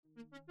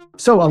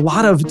So a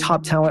lot of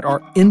top talent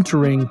are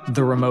entering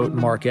the remote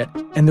market,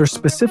 and they're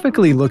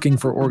specifically looking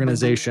for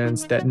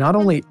organizations that not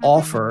only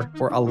offer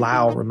or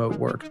allow remote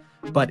work,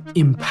 but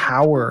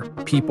empower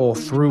people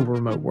through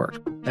remote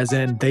work, as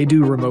in they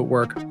do remote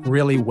work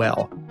really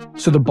well.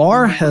 So the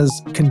bar has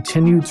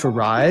continued to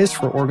rise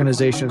for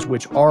organizations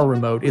which are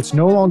remote. It's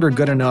no longer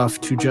good enough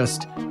to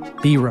just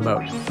be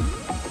remote.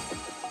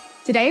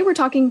 Today, we're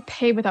talking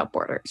pay without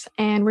borders,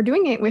 and we're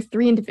doing it with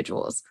three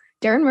individuals: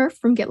 Darren Murph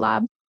from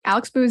GitLab,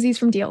 Alex Boozies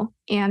from Deel,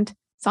 and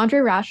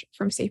Sanjay Rash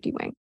from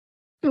Safetywing.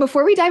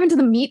 Before we dive into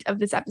the meat of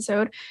this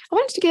episode, I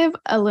wanted to give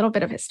a little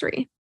bit of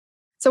history.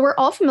 So we're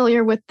all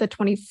familiar with the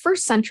 21st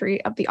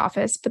century of the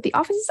office, but the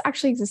office has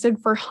actually existed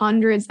for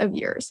hundreds of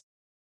years.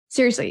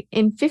 Seriously,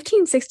 in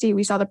 1560,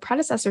 we saw the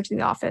predecessor to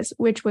the office,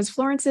 which was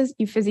Florence's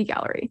Uffizi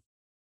Gallery.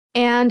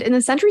 And in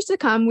the centuries to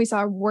come, we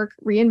saw work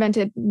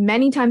reinvented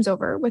many times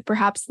over, with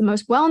perhaps the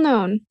most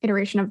well-known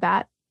iteration of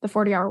that, the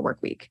 40-hour work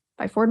week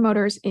by Ford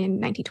Motors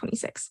in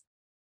 1926.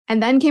 And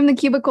then came the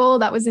cubicle.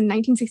 That was in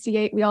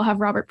 1968. We all have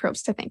Robert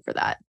Probst to thank for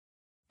that.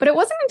 But it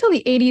wasn't until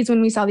the 80s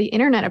when we saw the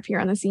internet appear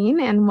on the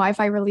scene and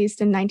Wi-Fi released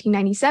in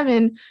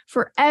 1997,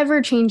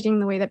 forever changing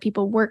the way that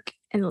people work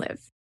and live.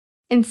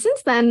 And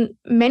since then,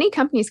 many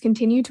companies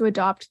continue to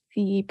adopt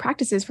the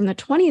practices from the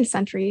 20th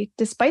century,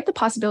 despite the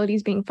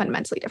possibilities being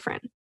fundamentally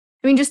different.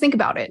 I mean, just think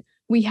about it.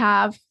 We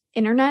have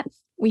internet,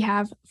 we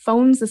have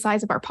phones the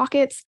size of our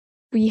pockets,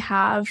 we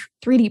have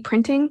 3D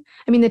printing.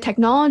 I mean, the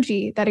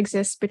technology that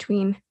exists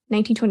between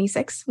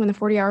 1926, when the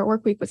 40-hour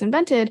work week was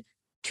invented,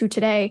 to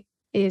today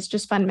is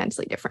just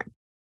fundamentally different.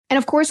 And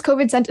of course,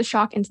 COVID sent a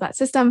shock into that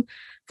system,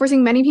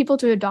 forcing many people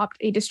to adopt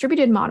a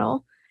distributed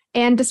model.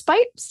 And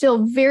despite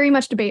still very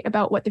much debate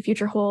about what the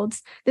future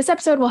holds, this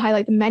episode will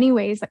highlight the many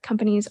ways that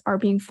companies are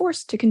being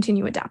forced to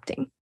continue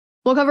adapting.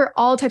 We'll cover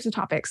all types of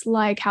topics,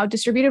 like how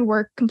distributed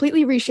work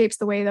completely reshapes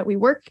the way that we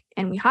work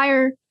and we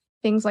hire,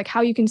 things like how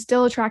you can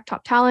still attract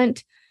top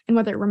talent, and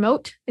whether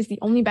remote is the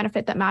only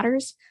benefit that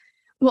matters.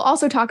 We'll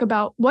also talk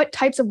about what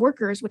types of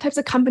workers, what types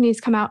of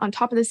companies come out on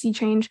top of the sea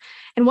change,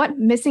 and what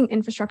missing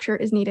infrastructure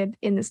is needed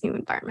in this new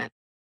environment.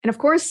 And of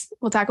course,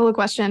 we'll tackle the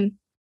question,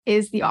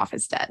 is the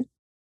office dead?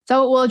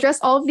 So we'll address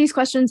all of these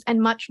questions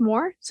and much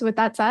more. So with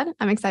that said,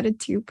 I'm excited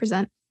to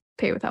present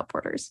Pay Without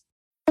Borders.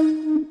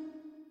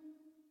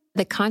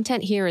 The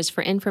content here is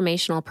for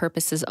informational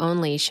purposes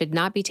only, should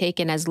not be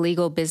taken as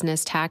legal,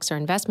 business, tax, or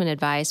investment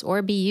advice,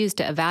 or be used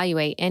to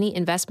evaluate any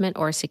investment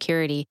or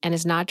security, and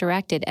is not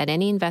directed at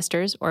any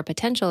investors or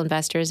potential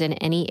investors in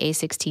any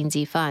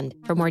A16Z fund.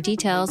 For more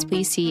details,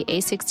 please see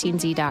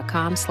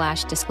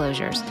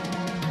a16z.com/disclosures.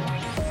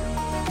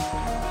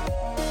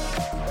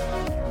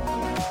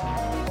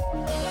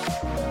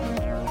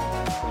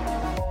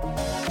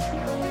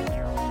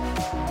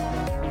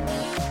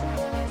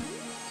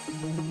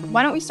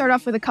 Why don't we start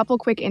off with a couple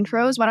quick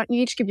intros? Why don't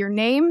you each give your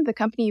name, the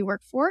company you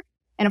work for,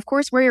 and of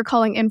course, where you're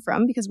calling in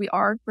from, because we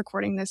are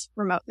recording this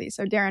remotely.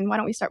 So Darren, why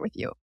don't we start with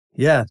you?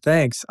 Yeah,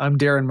 thanks. I'm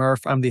Darren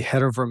Murph. I'm the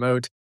head of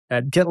remote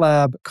at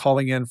GitLab,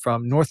 calling in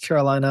from North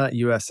Carolina,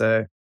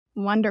 USA.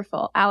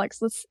 Wonderful.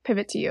 Alex, let's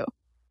pivot to you.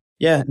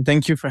 Yeah,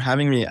 thank you for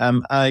having me.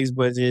 I'm Alex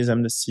Boozies.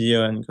 I'm the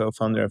CEO and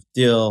co-founder of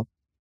Deel,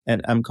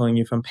 and I'm calling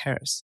you from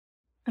Paris.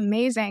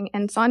 Amazing.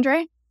 And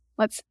Sanjay,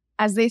 let's,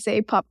 as they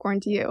say, popcorn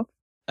to you.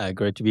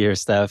 Great to be here,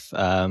 Steph.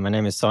 My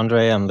name is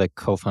Sanjay. I'm the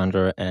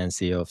co-founder and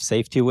CEO of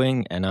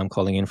Safetywing, and I'm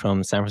calling in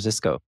from San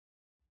Francisco,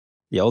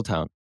 the old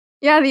town.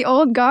 Yeah, the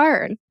old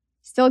guard.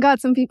 Still got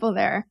some people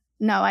there.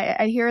 No,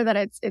 I hear that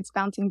it's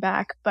bouncing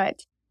back,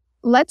 but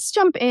let's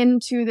jump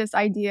into this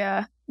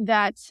idea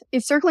that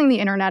is circling the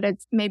internet.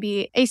 It's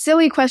maybe a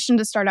silly question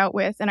to start out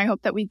with, and I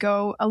hope that we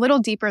go a little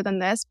deeper than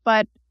this,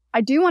 but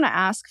I do want to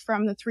ask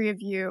from the three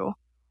of you,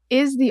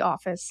 is the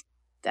office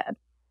dead?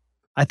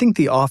 I think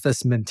the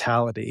office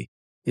mentality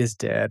is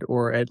dead,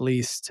 or at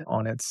least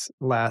on its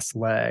last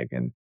leg.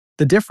 And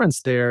the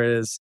difference there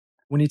is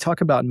when you talk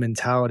about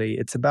mentality,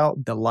 it's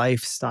about the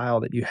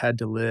lifestyle that you had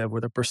to live or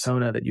the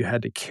persona that you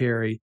had to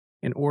carry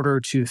in order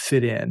to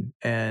fit in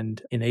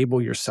and enable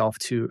yourself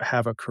to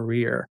have a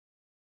career.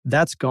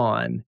 That's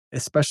gone,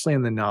 especially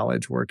in the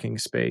knowledge working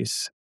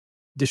space.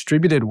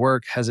 Distributed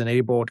work has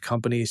enabled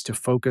companies to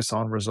focus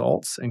on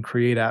results and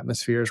create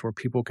atmospheres where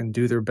people can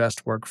do their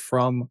best work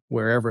from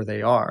wherever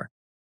they are.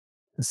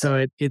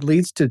 So it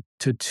leads to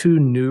two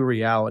new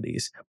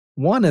realities.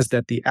 One is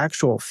that the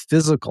actual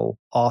physical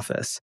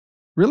office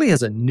really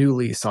has a new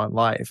lease on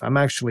life. I'm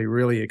actually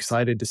really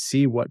excited to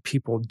see what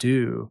people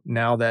do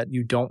now that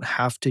you don't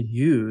have to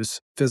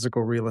use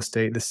physical real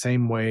estate the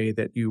same way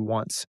that you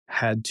once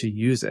had to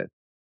use it.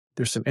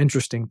 There's some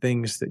interesting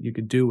things that you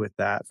could do with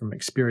that, from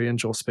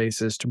experiential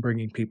spaces to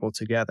bringing people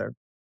together.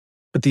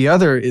 But the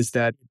other is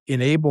that it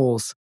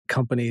enables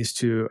companies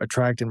to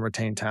attract and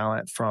retain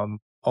talent from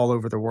all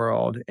over the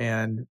world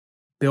and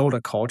build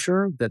a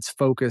culture that's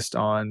focused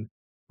on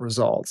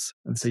results.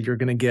 And so you're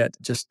going to get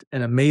just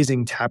an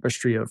amazing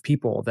tapestry of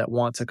people that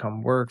want to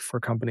come work for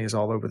companies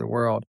all over the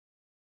world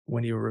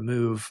when you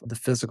remove the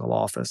physical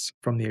office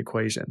from the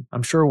equation.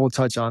 I'm sure we'll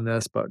touch on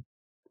this, but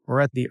we're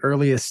at the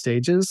earliest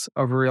stages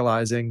of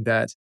realizing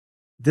that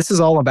this is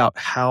all about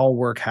how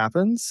work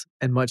happens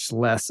and much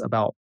less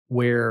about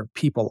where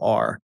people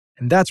are.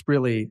 And that's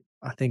really,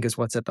 I think, is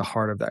what's at the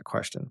heart of that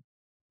question.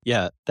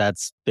 Yeah,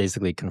 that's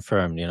basically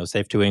confirmed.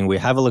 Safetywing, we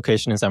have a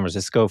location in San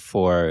Francisco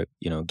for,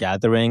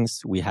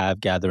 gatherings. We have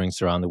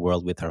gatherings around the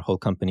world with our whole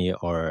company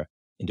or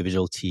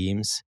individual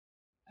teams.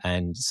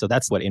 And so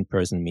that's what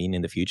in-person mean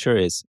in the future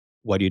is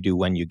what do you do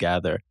when you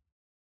gather.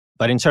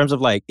 But in terms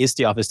of is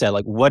the office dead?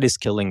 What is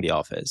killing the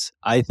office?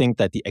 I think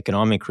that the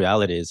economic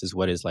reality is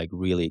what is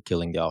really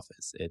killing the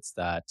office. It's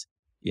that,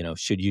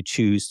 should you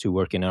choose to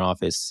work in an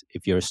office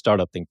if you're a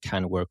startup and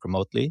can work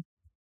remotely?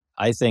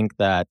 I think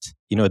that,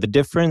 the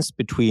difference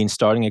between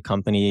starting a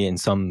company in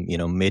some,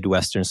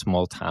 Midwestern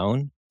small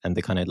town and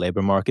the kind of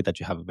labor market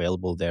that you have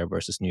available there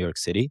versus New York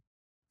City,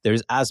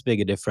 there's as big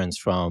a difference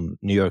from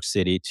New York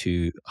City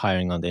to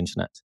hiring on the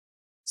internet.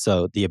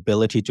 So the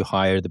ability to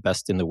hire the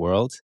best in the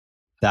world,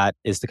 that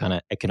is the kind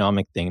of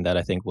economic thing that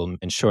I think will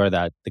ensure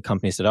that the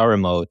companies that are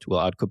remote will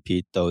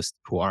outcompete those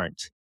who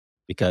aren't,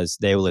 because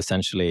they will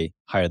essentially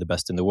hire the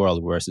best in the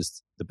world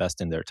versus the best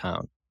in their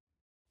town.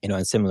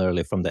 And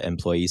similarly from the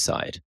employee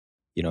side,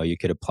 you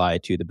could apply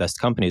to the best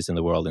companies in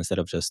the world instead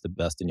of just the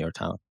best in your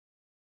town.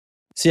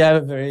 See, I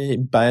have a very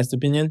biased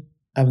opinion.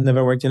 I've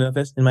never worked in an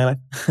office in my life,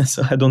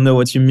 so I don't know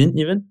what you mean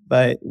even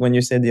by when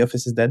you say the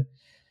office is dead.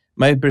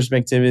 My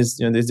perspective is,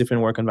 there's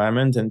different work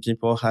environment and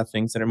people have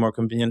things that are more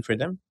convenient for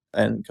them.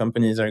 And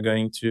companies are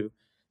going to,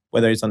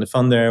 whether it's on the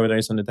founder, whether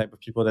it's on the type of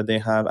people that they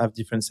have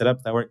different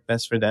setups that work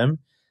best for them.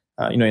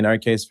 In our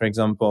case, for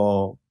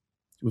example,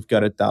 we've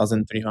got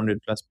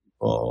 1,300 plus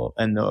people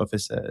and no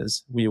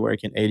offices. We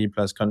work in 80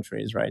 plus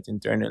countries, right,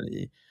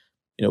 internally.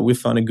 We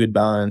found a good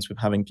balance with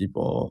having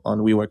people on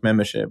WeWork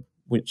membership,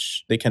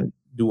 which they can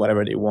do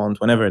whatever they want,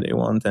 whenever they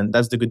want. And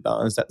that's the good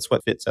balance. That's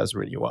what fits us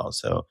really well.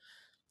 So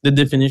the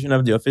definition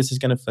of the office is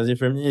kind of fuzzy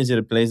for me. Is it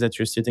a place that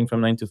you're sitting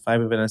from 9 to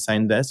 5 with an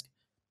assigned desk?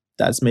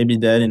 That's maybe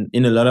dead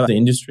in a lot of the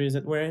industries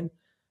that we're in.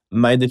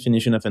 My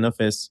definition of an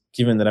office,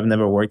 given that I've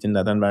never worked in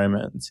that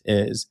environment,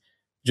 is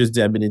just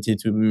the ability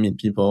to meet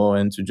people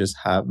and to just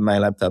have my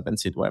laptop and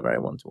sit wherever I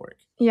want to work.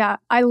 Yeah,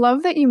 I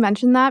love that you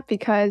mentioned that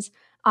because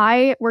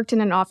I worked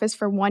in an office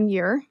for 1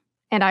 year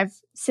and I've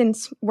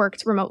since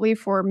worked remotely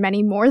for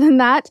many more than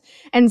that.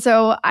 And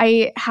so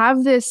I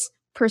have this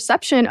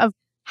perception of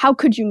how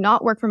could you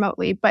not work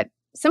remotely? But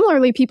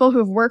similarly, people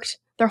who've worked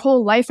their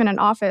whole life in an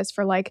office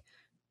for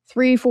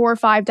 3, 4,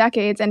 5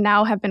 decades and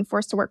now have been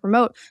forced to work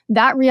remote,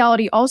 that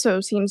reality also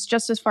seems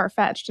just as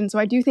far-fetched. And so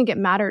I do think it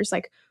matters,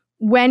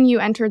 when you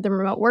entered the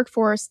remote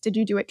workforce, did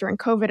you do it during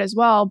COVID as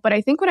well? But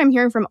I think what I'm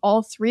hearing from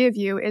all three of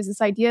you is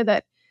this idea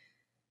that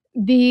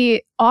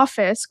the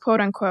office,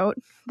 quote unquote,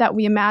 that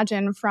we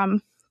imagine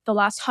from the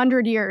last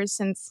 100 years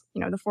since,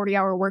 the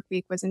 40-hour work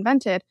week was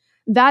invented,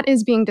 that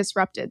is being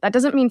disrupted. That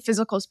doesn't mean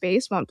physical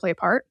space won't play a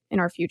part in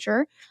our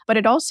future, but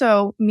it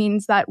also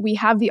means that we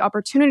have the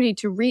opportunity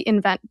to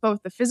reinvent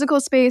both the physical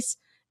space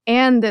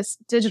and this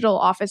digital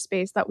office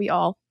space that we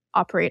all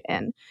operate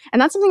in. And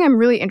that's something I'm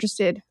really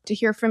interested to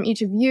hear from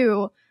each of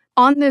you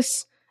on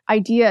this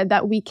idea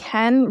that we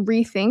can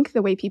rethink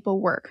the way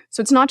people work.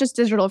 So it's not just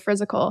digital,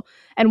 physical.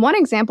 And one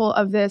example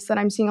of this that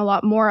I'm seeing a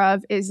lot more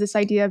of is this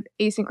idea of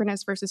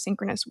asynchronous versus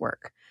synchronous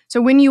work.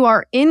 So when you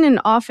are in an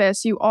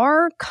office, you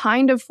are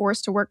kind of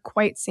forced to work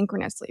quite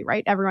synchronously,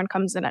 right? Everyone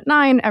comes in at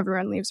 9,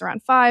 everyone leaves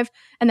around 5,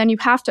 and then you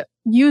have to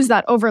use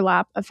that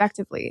overlap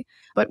effectively.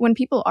 But when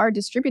people are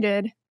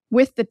distributed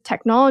with the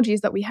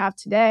technologies that we have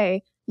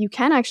today, you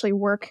can actually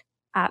work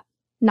at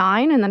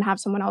 9 and then have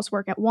someone else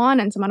work at 1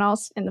 and someone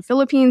else in the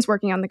Philippines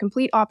working on the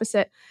complete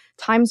opposite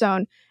time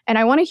zone. And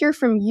I want to hear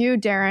from you,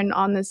 Darren,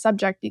 on this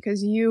subject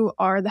because you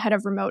are the head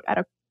of remote at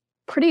a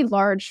pretty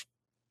large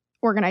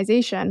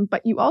organization,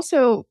 but you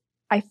also,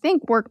 I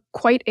think, work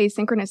quite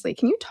asynchronously.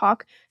 Can you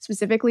talk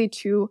specifically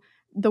to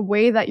the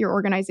way that your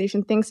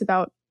organization thinks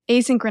about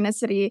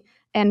asynchronicity?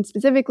 And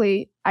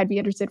specifically, I'd be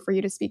interested for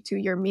you to speak to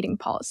your meeting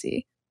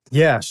policy.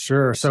 Yeah,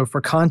 sure. So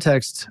for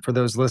context, for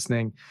those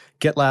listening,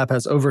 GitLab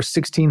has over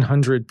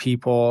 1,600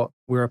 people.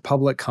 We're a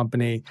public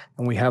company,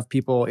 and we have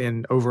people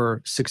in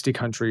over 60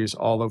 countries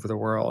all over the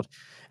world.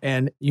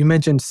 And you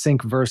mentioned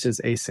sync versus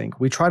async.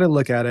 We try to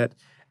look at it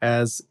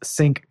as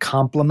sync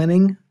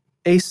complementing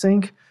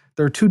async.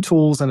 There are two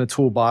tools in a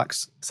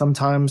toolbox.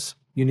 Sometimes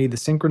you need the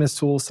synchronous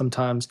tool.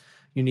 Sometimes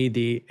you need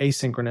the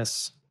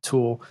asynchronous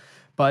tool.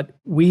 But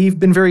we've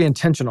been very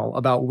intentional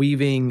about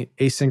weaving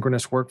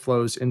asynchronous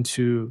workflows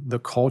into the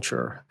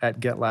culture at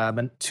GitLab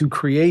and to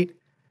create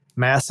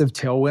massive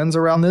tailwinds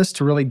around this,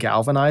 to really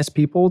galvanize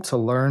people to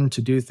learn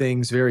to do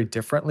things very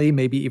differently,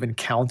 maybe even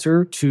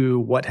counter to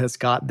what has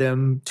got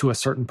them to a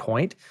certain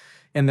point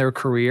in their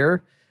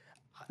career.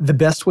 The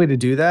best way to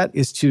do that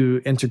is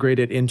to integrate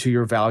it into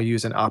your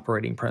values and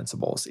operating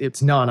principles.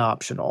 It's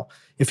non-optional.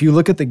 If you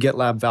look at the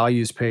GitLab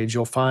values page,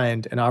 you'll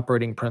find an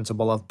operating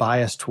principle of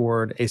bias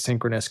toward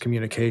asynchronous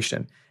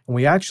communication. And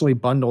we actually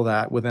bundle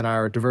that within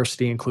our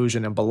diversity,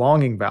 inclusion, and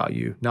belonging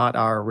value, not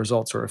our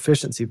results or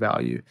efficiency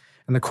value.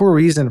 And the core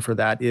reason for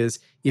that is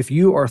if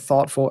you are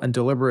thoughtful and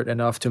deliberate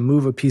enough to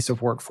move a piece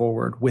of work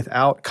forward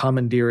without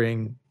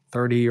commandeering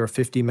 30 or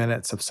 50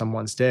 minutes of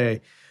someone's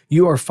day,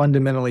 you are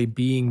fundamentally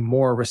being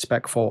more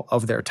respectful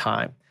of their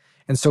time.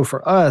 And so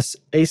for us,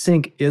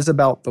 async is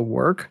about the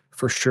work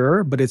for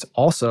sure, but it's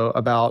also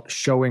about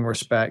showing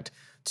respect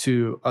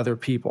to other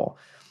people.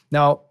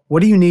 Now,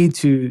 what do you need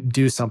to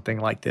do something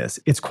like this?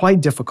 It's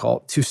quite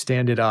difficult to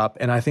stand it up.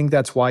 And I think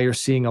that's why you're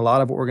seeing a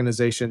lot of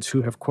organizations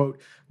who have, quote,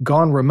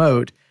 gone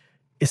remote,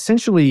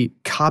 essentially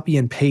copy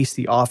and paste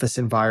the office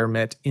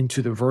environment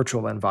into the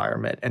virtual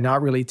environment and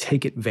not really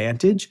take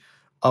advantage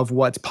of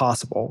what's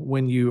possible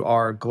when you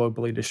are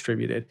globally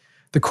distributed.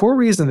 The core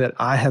reason that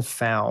I have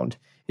found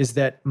is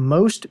that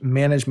most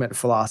management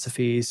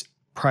philosophies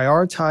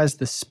prioritize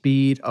the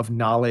speed of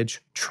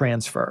knowledge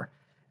transfer,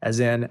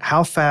 as in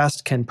how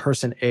fast can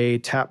person A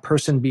tap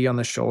person B on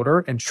the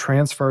shoulder and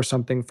transfer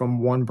something from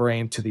one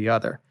brain to the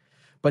other.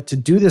 But to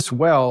do this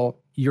well,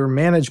 your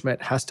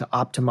management has to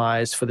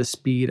optimize for the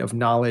speed of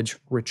knowledge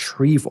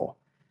retrieval.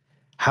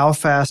 How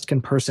fast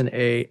can person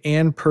A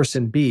and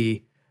person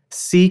B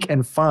seek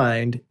and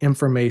find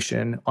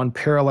information on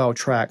parallel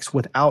tracks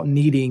without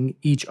needing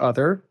each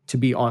other to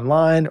be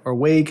online or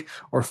awake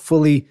or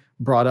fully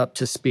brought up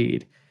to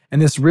speed?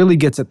 And this really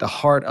gets at the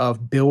heart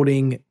of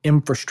building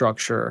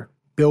infrastructure,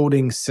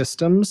 building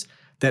systems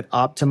that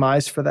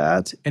optimize for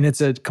that. And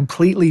it's a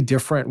completely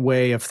different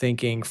way of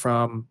thinking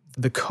from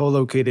the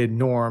co-located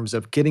norms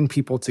of getting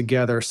people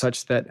together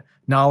such that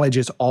knowledge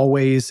is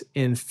always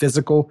in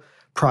physical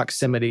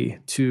proximity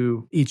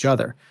to each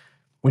other.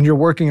 When you're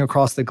working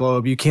across the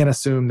globe, you can't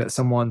assume that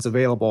someone's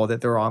available, that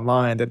they're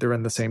online, that they're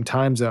in the same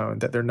time zone,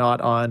 that they're not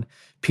on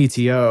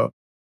PTO.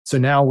 So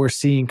now we're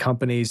seeing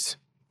companies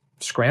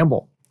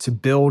scramble to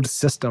build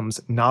systems,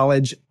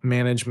 knowledge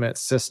management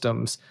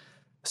systems,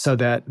 so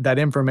that that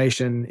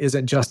information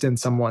isn't just in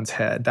someone's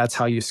head. That's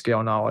how you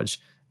scale knowledge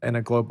in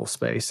a global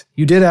space.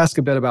 You did ask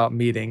a bit about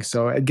meetings.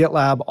 So at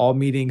GitLab, all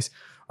meetings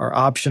are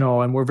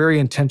optional, and we're very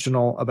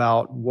intentional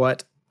about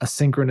what a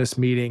synchronous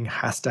meeting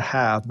has to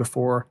have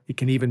before it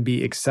can even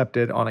be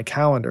accepted on a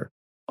calendar.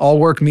 All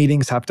work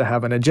meetings have to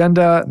have an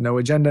agenda, no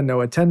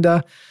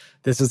attenda.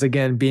 This is,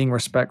 again, being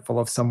respectful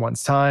of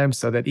someone's time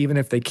so that even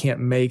if they can't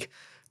make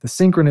the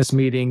synchronous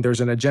meeting,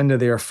 there's an agenda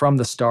there from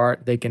the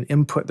start. They can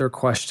input their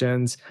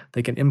questions.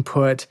 They can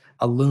input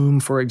a Loom,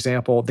 for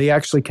example. They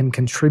actually can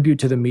contribute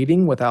to the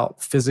meeting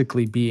without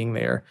physically being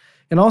there.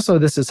 And also,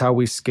 this is how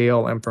we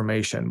scale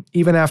information.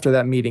 Even after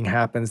that meeting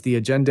happens, the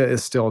agenda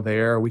is still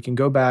there. We can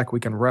go back,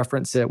 we can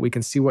reference it, we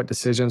can see what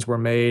decisions were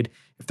made.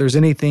 If there's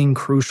anything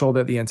crucial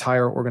that the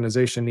entire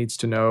organization needs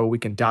to know, we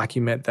can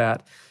document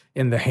that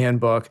in the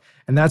handbook.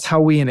 And that's how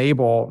we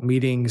enable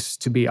meetings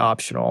to be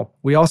optional.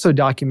 We also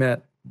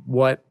document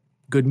what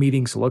good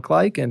meetings look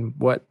like and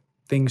what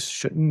things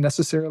shouldn't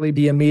necessarily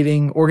be a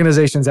meeting.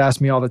 Organizations ask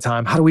me all the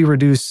time, how do we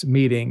reduce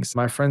meetings?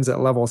 My friends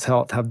at Levels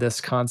Health have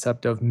this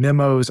concept of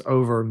memos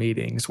over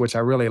meetings, which I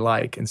really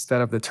like,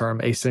 instead of the term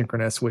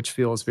asynchronous, which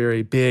feels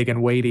very big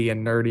and weighty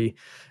and nerdy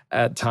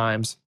at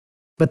times.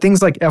 But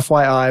things like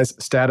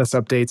FYIs, status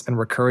updates, and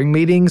recurring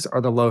meetings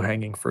are the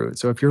low-hanging fruit.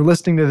 So if you're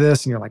listening to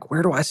this and you're like,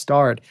 where do I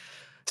start?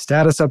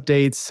 Status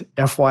updates,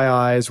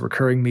 FYIs,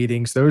 recurring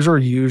meetings, those are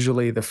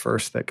usually the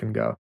first that can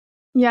go.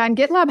 Yeah, and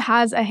GitLab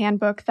has a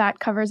handbook that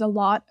covers a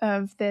lot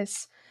of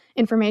this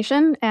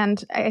information.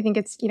 And I think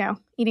it's,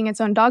 eating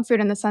its own dog food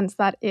in the sense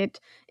that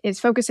it is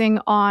focusing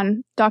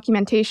on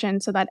documentation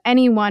so that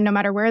anyone, no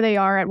matter where they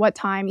are at what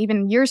time,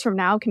 even years from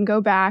now, can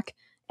go back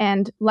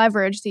and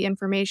leverage the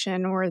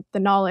information or the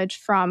knowledge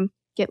from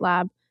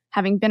GitLab,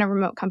 having been a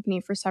remote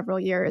company for several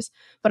years.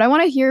 But I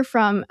want to hear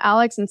from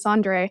Alex and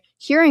Sandre.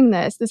 Hearing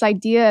this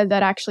idea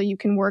that actually you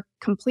can work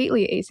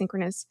completely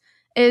asynchronous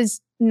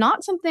is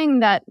not something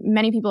that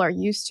many people are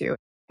used to.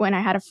 When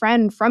I had a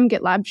friend from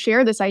GitLab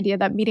share this idea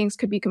that meetings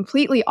could be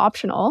completely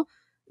optional,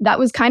 that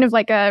was kind of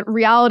like a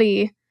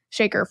reality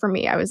shaker for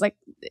me. I was like,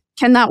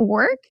 can that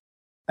work?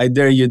 I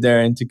dare you,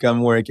 Darren, to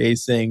come work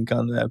async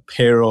on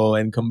payroll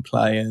and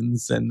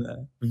compliance and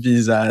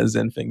visas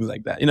and things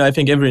like that. I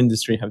think every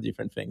industry have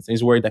different things.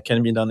 There's work that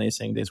can be done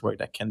async. There's work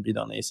that can be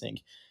done async.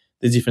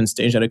 There's different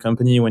stage at a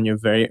company. When you're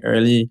very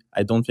early,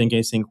 I don't think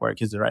async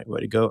work is the right way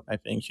to go. I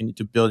think you need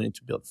to build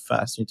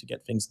fast. You need to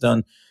get things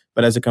done.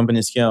 But as a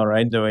company scale,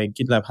 right, the way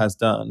GitLab has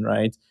done,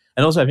 right?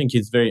 And also I think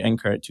it's very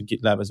anchored to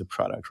GitLab as a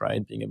product,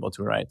 right? Being able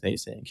to write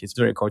async. It's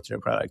very core to the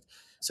product.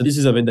 So this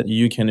is a bit that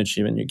you can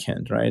achieve and you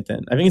can't, right?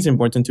 And I think it's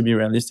important to be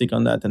realistic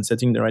on that and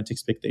setting the right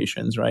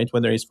expectations, right?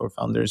 Whether it's for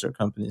founders or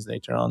companies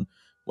later on.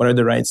 What are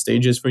the right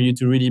stages for you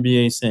to really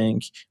be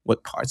async?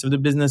 What parts of the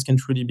business can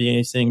truly be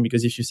async?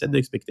 Because if you set the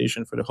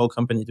expectation for the whole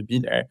company to be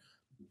there,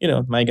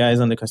 my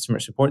guys on the customer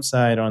support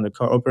side or on the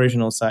core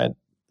operational side,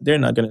 they're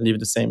not going to live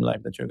the same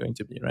life that you're going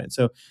to be, right?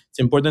 So it's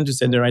important to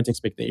set the right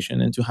expectation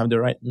and to have the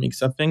right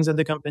mix of things at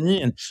the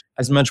company and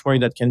as much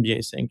work that can be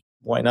async.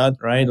 Why not,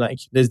 right? Like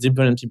there's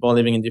different people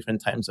living in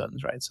different time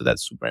zones, right? So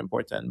that's super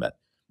important. But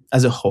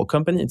as a whole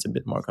company, it's a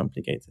bit more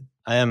complicated.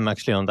 I am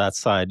actually on that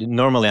side.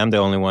 Normally, I'm the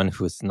only one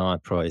who's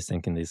not pro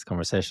async in these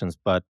conversations,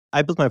 but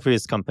I built my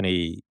previous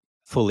company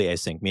fully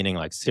async, meaning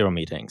like 0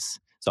 meetings.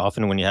 So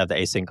often when you have the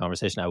async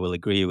conversation, I will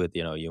agree with,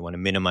 you want to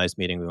minimize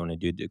meeting, we want to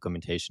do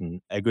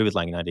documentation. I agree with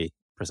like 90%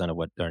 of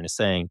what Darren is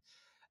saying.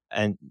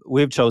 And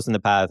we've chosen the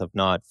path of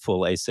not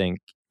full async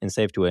in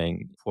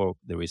Safetywing for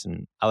the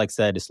reason Alex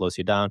said, it slows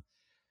you down.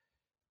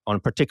 On a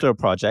particular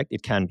project,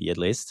 it can be at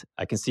least.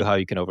 I can see how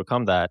you can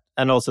overcome that.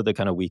 And also the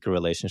kind of weaker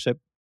relationship.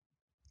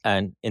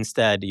 And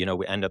instead,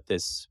 we end up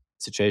this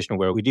situation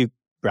where we do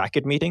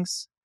bracket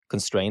meetings,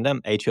 constrain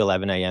them. 8 to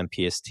 11 a.m.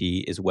 PST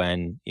is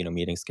when,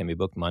 meetings can be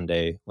booked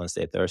Monday,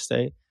 Wednesday,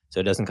 Thursday. So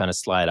it doesn't kind of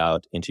slide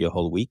out into your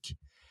whole week.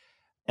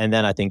 And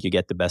then I think you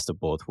get the best of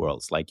both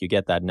worlds. Like you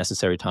get that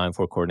necessary time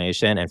for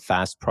coordination and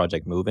fast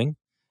project moving,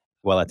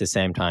 while at the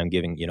same time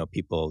giving,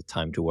 people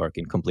time to work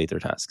and complete their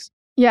tasks.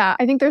 Yeah,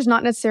 I think there's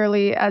not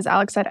necessarily, as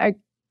Alex said, a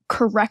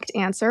correct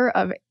answer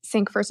of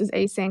sync versus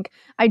async.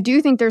 I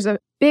do think there's a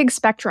big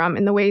spectrum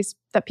in the ways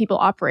that people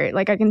operate.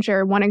 Like I can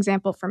share one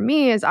example from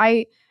me is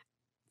I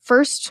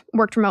first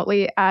worked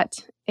remotely at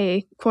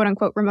a quote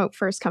unquote remote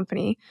first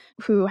company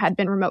who had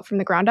been remote from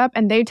the ground up,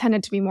 and they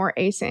tended to be more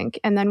async.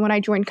 And then when I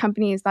joined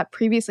companies that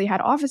previously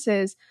had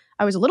offices,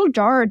 I was a little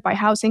jarred by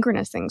how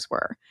synchronous things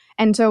were.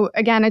 And so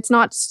again, it's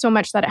not so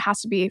much that it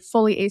has to be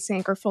fully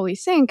async or fully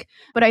sync,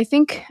 but I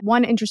think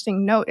one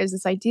interesting note is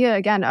this idea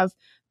again of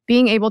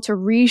being able to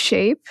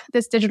reshape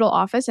this digital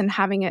office and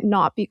having it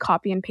not be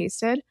copy and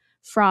pasted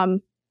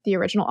from the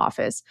original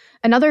office.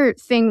 Another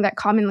thing that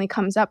commonly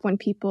comes up when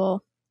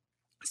people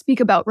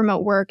speak about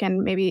remote work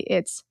and maybe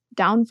its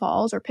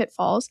downfalls or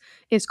pitfalls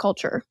is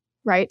culture,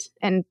 right?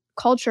 And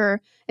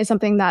culture is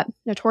something that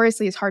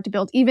notoriously is hard to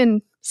build,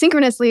 even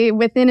synchronously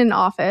within an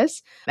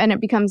office, and it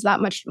becomes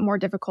that much more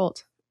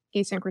difficult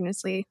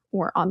asynchronously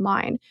or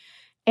online.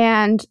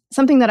 And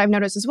something that I've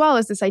noticed as well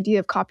is this idea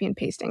of copy and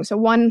pasting. So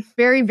one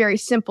very, very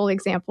simple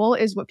example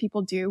is what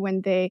people do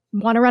when they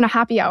want to run a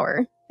happy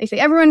hour. They say,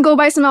 everyone go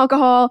buy some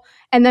alcohol,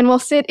 and then we'll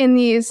sit in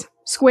these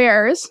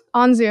squares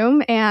on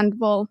Zoom and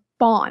we'll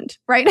bond,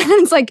 right? And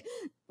it's like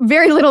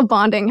very little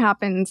bonding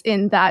happens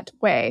in that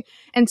way.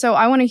 And so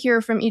I want to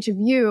hear from each of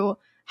you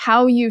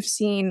how you've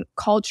seen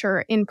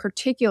culture in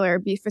particular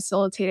be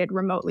facilitated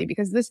remotely,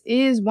 because this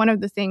is one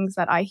of the things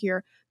that I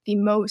hear the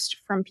most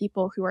from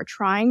people who are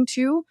trying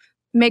to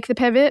make the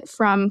pivot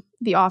from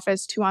the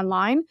office to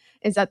online,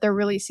 is that they're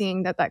really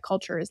seeing that that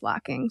culture is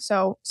lacking.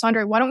 So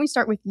Sondre, why don't we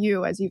start with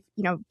you as you've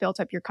built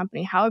up your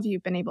company? How have you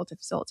been able to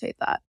facilitate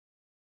that?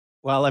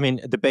 Well, I mean,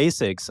 the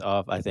basics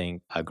of, I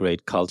think, a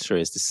great culture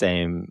is the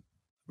same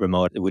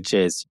remote, which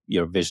is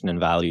your vision and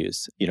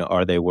values.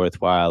 Are they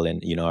worthwhile,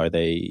 and, are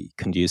they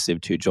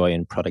conducive to joy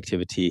and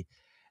productivity?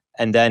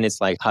 And then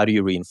it's like, how do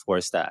you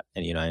reinforce that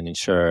and, and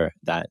ensure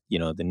that,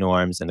 the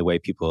norms and the way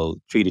people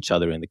treat each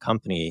other in the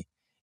company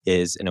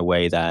is in a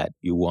way that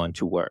you want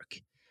to work.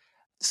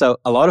 So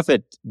a lot of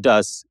it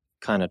does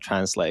kind of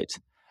translate.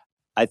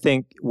 I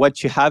think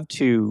what you have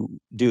to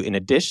do in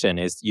addition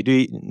is you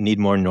do need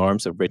more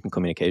norms of written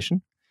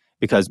communication,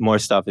 because more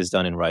stuff is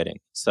done in writing.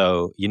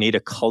 So you need a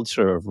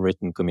culture of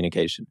written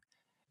communication,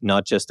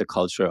 not just a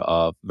culture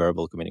of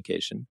verbal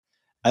communication.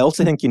 I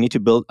also think you need to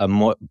build a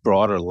more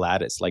broader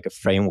lattice, like a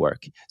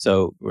framework.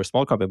 So we're a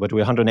small company, but we're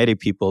 180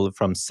 people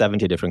from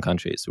 70 different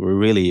countries. We're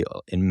really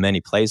in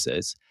many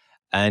places.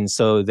 And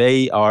so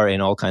they are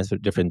in all kinds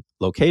of different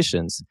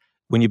locations.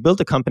 When you build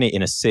a company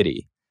in a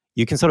city,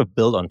 you can sort of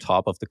build on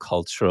top of the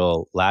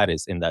cultural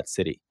lattice in that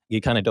city.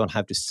 You kind of don't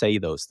have to say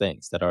those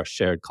things that are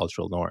shared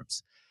cultural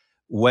norms.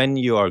 When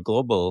you are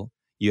global,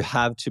 you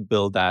have to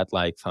build that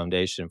like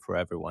foundation for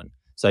everyone.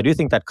 So I do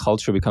think that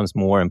culture becomes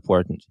more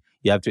important.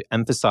 You have to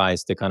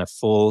emphasize the kind of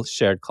full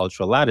shared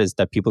cultural lattice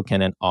that people can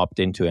then opt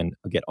into and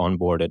get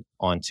onboarded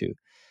onto.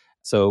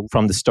 So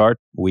from the start,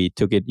 we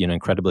took it,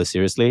 incredibly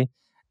seriously,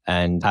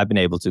 and have been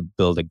able to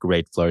build a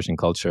great flourishing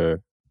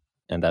culture.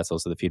 And that's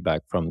also the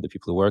feedback from the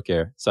people who work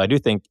here. So I do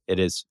think it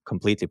is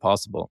completely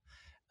possible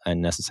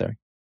and necessary.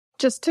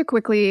 Just to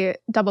quickly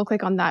double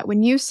click on that,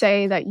 when you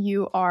say that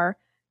you are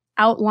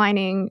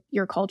outlining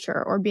your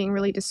culture or being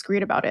really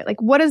discreet about it, like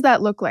what does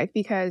that look like?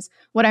 Because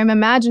what I'm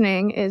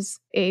imagining is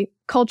a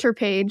culture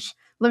page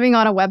living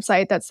on a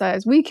website that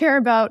says, we care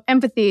about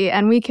empathy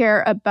and we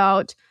care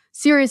about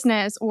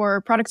seriousness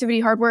or productivity,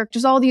 hard work,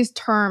 just all these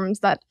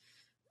terms that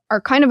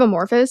are kind of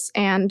amorphous.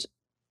 And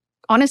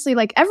honestly,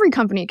 like every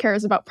company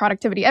cares about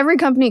productivity. Every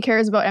company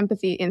cares about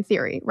empathy in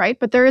theory, right?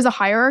 But there is a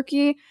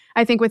hierarchy,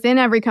 I think, within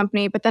every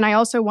company. But then I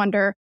also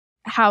wonder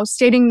how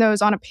stating those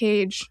on a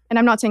page, and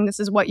I'm not saying this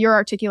is what you're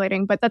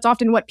articulating, but that's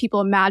often what people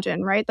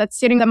imagine, right? That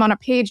stating them on a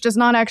page does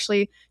not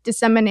actually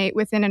disseminate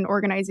within an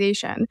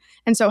organization.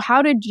 And so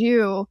how did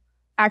you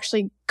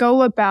actually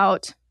go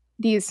about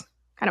these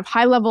kind of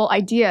high-level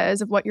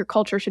ideas of what your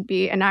culture should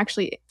be and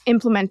actually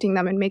implementing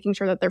them and making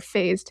sure that they're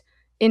phased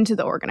into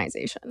the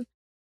organization?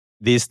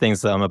 These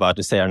things that I'm about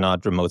to say are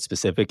not remote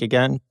specific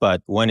again,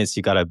 but one is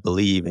you got to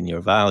believe in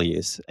your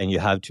values and you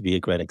have to be a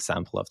great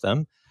example of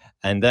them.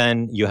 And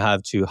then you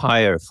have to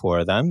hire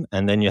for them.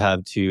 And then you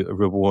have to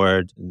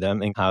reward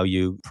them in how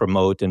you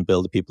promote and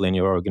build people in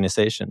your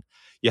organization.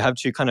 You have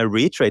to kind of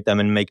reiterate them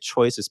and make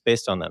choices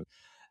based on them.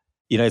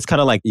 It's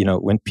kind of like,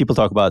 when people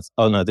talk about,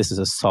 oh no, this is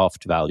a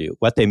soft value,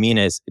 what they mean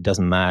is it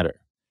doesn't matter.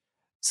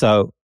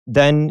 So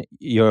then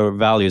your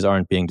values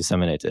aren't being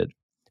disseminated.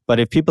 But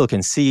if people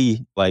can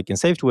see, like in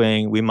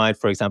Safetywing, we might,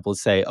 for example,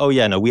 say, oh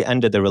yeah, no, we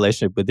ended the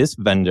relationship with this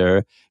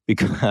vendor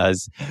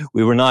because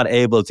we were not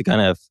able to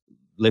kind of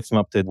lift them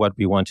up to what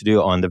we want to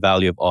do on the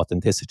value of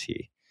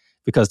authenticity,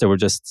 because they were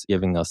just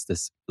giving us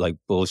this like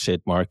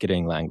bullshit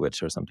marketing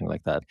language or something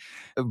like that.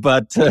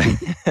 But,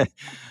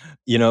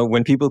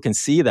 when people can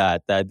see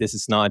that this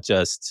is not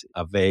just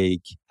a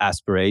vague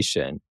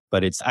aspiration,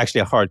 but it's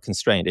actually a hard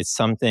constraint. It's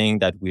something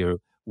that we're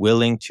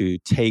willing to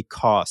take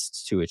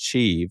costs to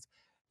achieve,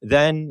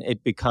 then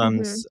it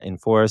becomes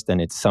enforced and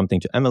it's something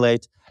to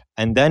emulate.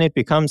 And then it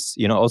becomes,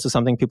 also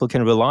something people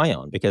can rely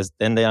on, because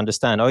then they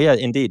understand, oh yeah,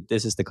 indeed,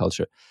 this is the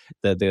culture.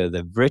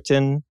 The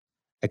written,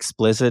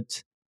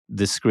 explicit,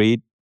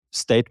 discrete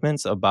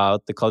statements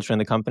about the culture in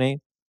the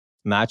company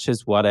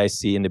matches what I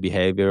see in the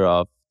behavior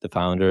of the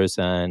founders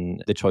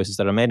and the choices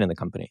that are made in the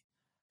company.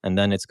 And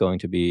then it's going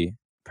to be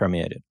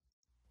permeated.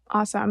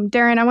 Awesome.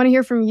 Darren, I want to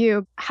hear from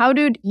you. How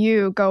did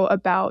you go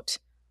about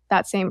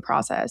that same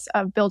process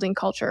of building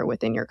culture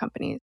within your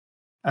company?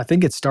 I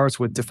think it starts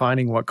with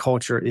defining what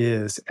culture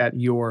is at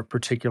your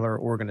particular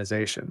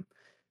organization,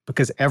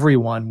 because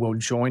everyone will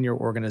join your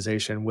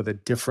organization with a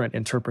different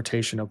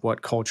interpretation of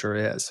what culture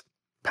is.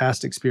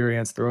 Past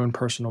experience, their own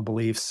personal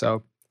beliefs.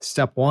 So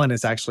step one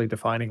is actually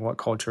defining what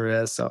culture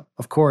is. So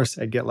of course,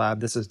 at GitLab,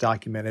 this is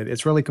documented.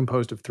 It's really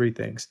composed of three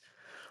things.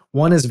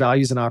 One is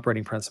values and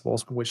operating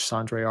principles, which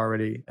Sanjay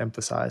already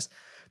emphasized.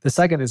 The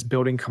second is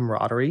building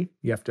camaraderie.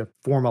 You have to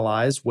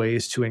formalize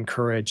ways to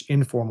encourage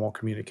informal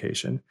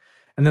communication.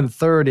 And then the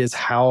third is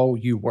how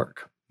you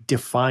work,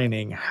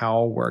 defining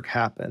how work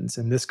happens.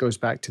 And this goes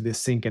back to the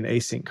sync and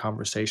async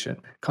conversation.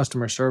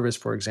 Customer service,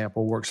 for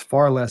example, works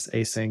far less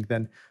async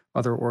than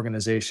other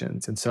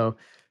organizations. And so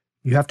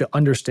you have to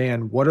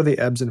understand what are the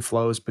ebbs and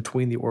flows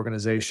between the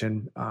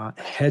organization,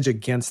 hedge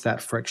against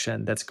that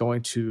friction that's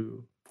going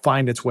to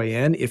find its way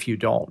in if you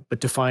don't. But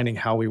defining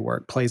how we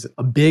work plays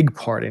a big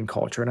part in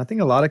culture. And I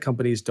think a lot of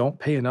companies don't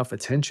pay enough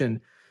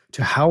attention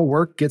to how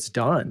work gets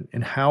done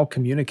and how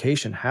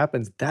communication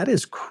happens. That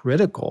is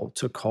critical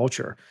to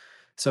culture.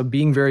 So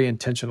being very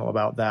intentional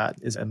about that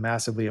is a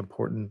massively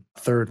important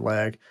third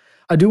leg.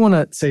 I do want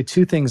to say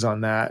two things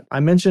on that. I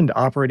mentioned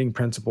operating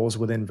principles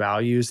within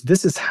values.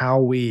 This is how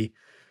we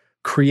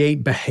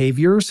create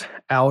behaviors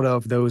out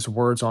of those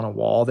words on a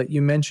wall that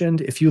you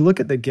mentioned. If you look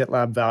at the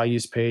GitLab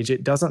values page,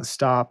 it doesn't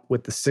stop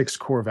with the 6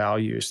 core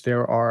values.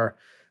 There are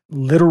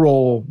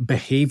literal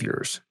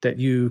behaviors that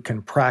you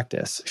can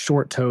practice.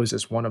 Short toes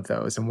is one of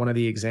those. And one of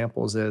the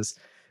examples is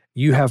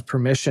you have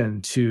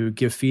permission to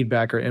give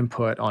feedback or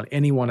input on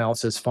anyone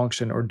else's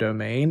function or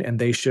domain, and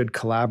they should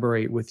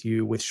collaborate with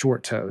you with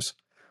short toes,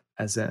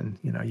 as in,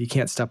 you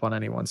can't step on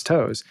anyone's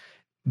toes.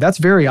 That's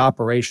very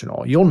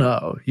operational. You'll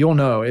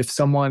know if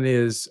someone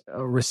is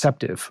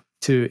receptive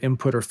to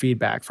input or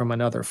feedback from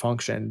another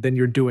function, then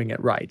you're doing it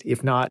right.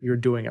 If not, you're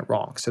doing it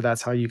wrong. So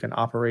that's how you can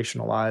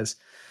operationalize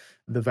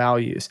the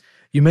values.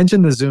 You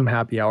mentioned the Zoom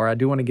happy hour. I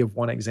do want to give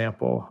one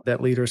example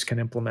that leaders can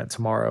implement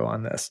tomorrow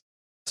on this.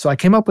 So I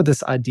came up with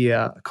this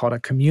idea called a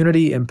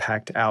community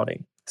impact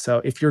outing.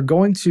 So if you're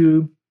going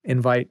to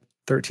invite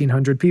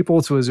 1,300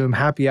 people to a Zoom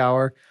happy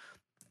hour,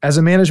 as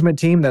a management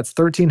team, that's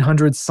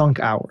 1,300 sunk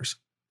hours.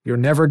 You're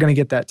never going to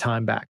get that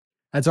time back.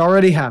 That's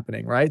already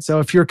happening, right? So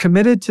if you're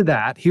committed to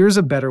that, here's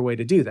a better way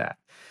to do that.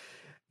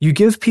 You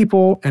give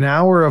people an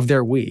hour of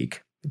their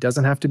week. It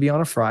doesn't have to be on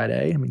a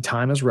Friday. I mean,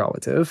 time is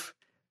relative.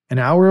 An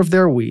hour of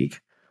their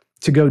week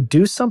to go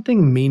do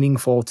something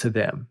meaningful to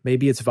them.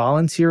 Maybe it's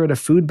volunteer at a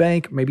food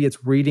bank. Maybe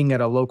it's reading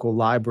at a local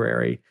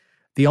library.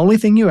 The only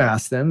thing you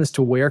ask them is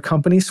to wear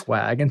company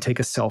swag and take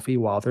a selfie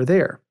while they're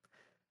there.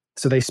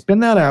 So they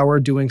spend that hour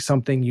doing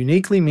something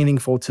uniquely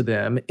meaningful to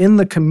them in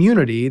the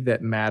community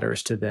that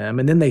matters to them.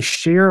 And then they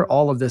share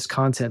all of this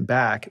content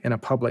back in a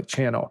public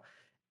channel.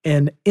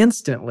 And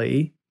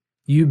instantly,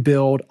 you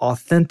build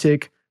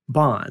authentic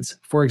bonds.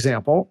 For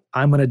example,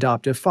 I'm an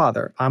adoptive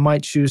father. I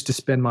might choose to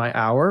spend my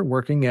hour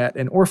working at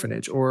an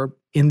orphanage or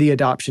in the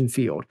adoption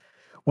field.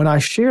 When I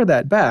share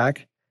that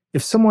back,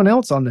 if someone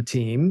else on the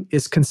team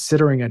is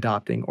considering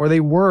adopting or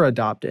they were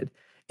adopted,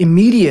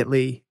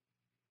 immediately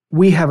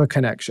we have a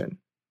connection.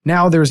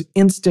 Now there's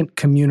instant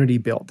community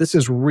built. This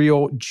is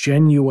real,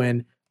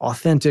 genuine,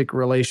 authentic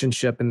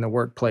relationship in the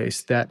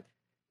workplace that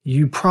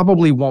you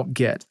probably won't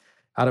get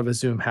out of a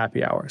Zoom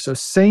happy hour. So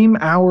same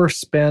hour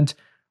spent,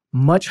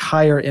 much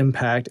higher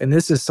impact. And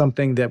this is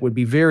something that would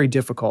be very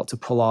difficult to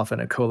pull off in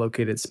a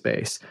co-located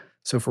space.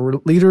 So for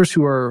leaders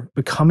who are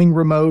becoming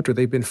remote or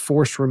they've been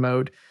forced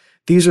remote,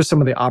 these are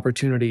some of the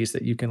opportunities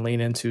that you can lean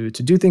into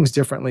to do things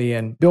differently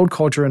and build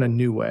culture in a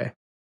new way.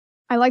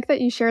 I like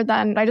that you shared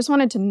that. And I just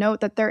wanted to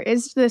note that there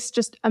is this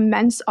just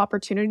immense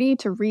opportunity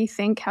to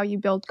rethink how you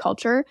build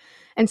culture.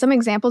 And some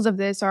examples of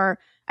this are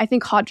I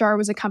think Hotjar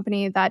was a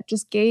company that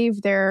just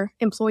gave their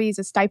employees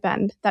a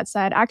stipend that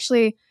said,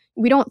 actually,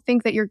 we don't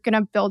think that you're going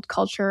to build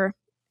culture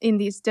in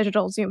these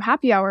digital Zoom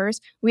happy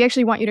hours. We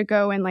actually want you to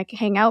go and like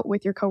hang out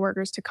with your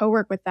coworkers to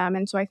co-work with them.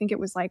 And so I think it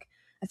was like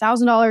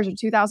 $1,000 or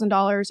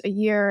 $2,000 a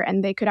year,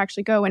 and they could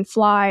actually go and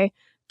fly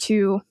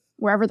to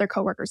wherever their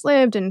coworkers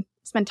lived and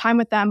spend time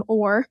with them.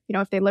 Or,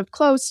 if they lived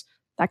close,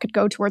 that could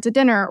go towards a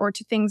dinner or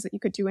to things that you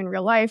could do in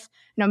real life.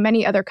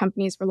 Many other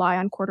companies rely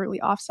on quarterly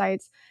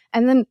offsites.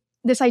 And then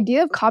this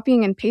idea of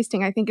copying and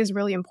pasting, I think, is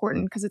really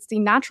important because it's the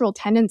natural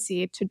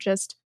tendency to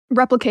just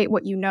replicate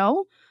what you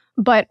know.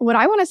 But what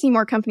I want to see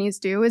more companies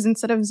do is,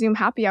 instead of Zoom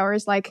happy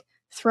hours, like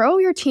throw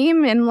your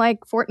team in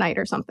like Fortnite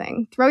or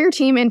something. Throw your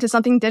team into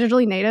something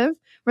digitally native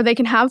where they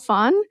can have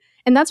fun.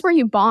 And that's where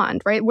you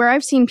bond, right? Where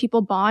I've seen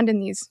people bond in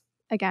these,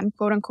 again,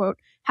 quote unquote,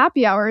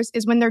 happy hours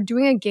is when they're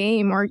doing a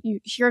game, or you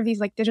hear of these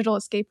like digital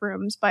escape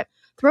rooms, but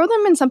throw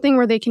them in something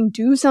where they can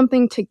do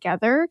something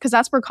together, because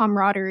that's where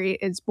camaraderie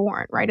is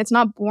born, right? It's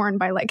not born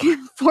by like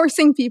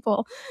forcing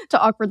people to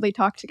awkwardly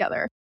talk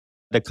together.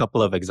 A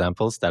couple of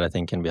examples that I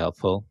think can be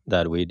helpful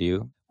that we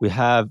do. We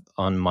have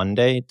on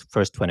Monday,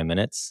 first 20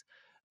 minutes,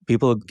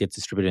 people get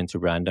distributed into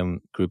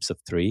random groups of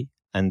 3,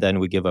 and then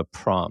we give a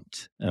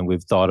prompt, and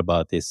we've thought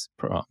about these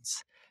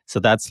prompts. So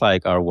that's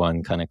like our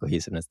one kind of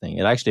cohesiveness thing.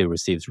 It actually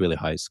receives really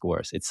high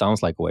scores. It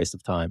sounds like a waste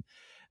of time,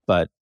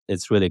 but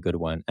it's really a good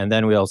one. And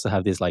then we also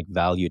have these like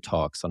value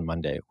talks on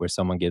Monday where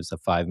someone gives a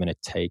 5-minute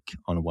take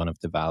on one of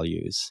the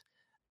values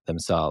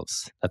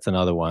themselves. That's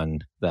another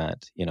one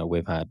that,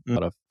 we've had a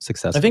lot of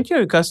success. I think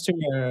you're a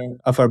customer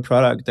of our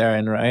product,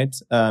 Darren, right?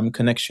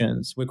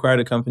 Connections. We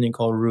acquired a company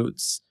called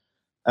Roots,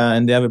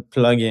 and they have a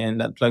plugin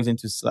that plugs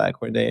into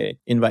Slack where they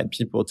invite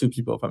two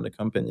people from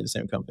the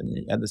same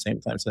company at the same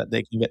time so that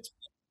they can get.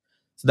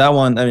 So that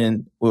one,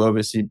 we're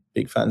obviously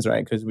big fans,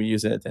 right? Because we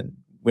use it and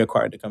we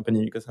acquired the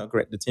company because how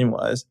great the team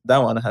was. That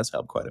one has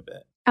helped quite a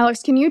bit.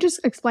 Alex, can you just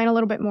explain a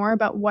little bit more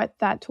about what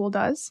that tool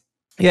does?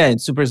 Yeah,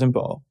 it's super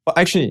simple. Well,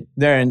 actually,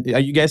 Darren, are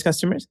you guys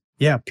customers?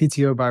 Yeah,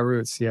 PTO by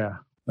Roots, yeah.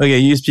 Okay,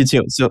 you use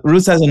PTO. So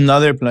Roots has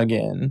another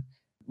plugin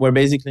where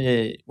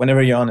basically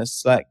whenever you're on a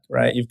Slack,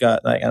 right, you've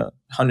got like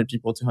 100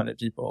 people, 200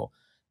 people.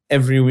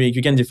 Every week,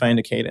 you can define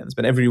the cadence,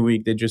 but every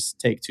week they just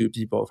take 2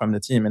 people from the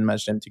team and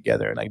match them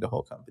together, like the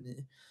whole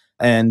company.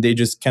 And they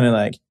just kind of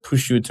like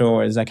push you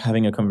towards like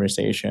having a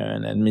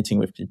conversation and meeting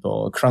with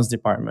people across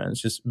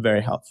departments, just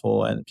very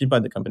helpful. And people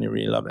at the company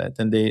really love it.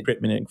 And they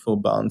create meaningful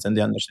bonds and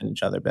they understand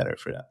each other better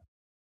for that.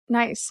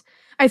 Nice.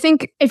 I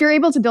think if you're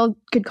able to build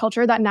good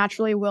culture, that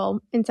naturally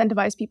will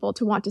incentivize people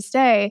to want to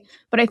stay.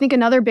 But I think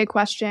another big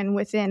question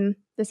within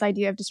this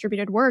idea of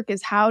distributed work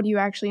is, how do you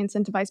actually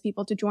incentivize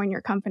people to join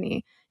your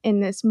company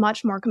in this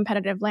much more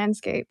competitive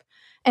landscape?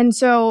 And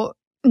so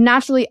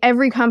naturally,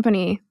 every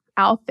company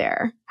out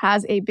there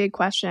has a big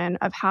question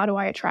of, how do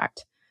I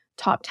attract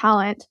top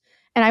talent?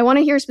 And I want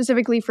to hear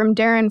specifically from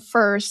Darren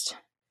first.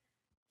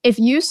 If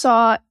you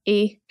saw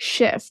a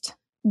shift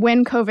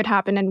when COVID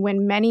happened and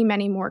when many,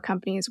 many more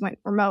companies went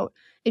remote,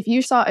 if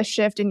you saw a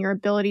shift in your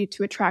ability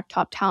to attract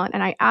top talent,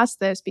 and I ask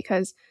this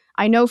because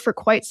I know for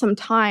quite some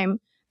time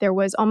there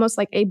was almost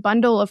like a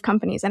bundle of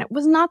companies, and it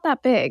was not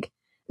that big,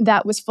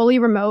 that was fully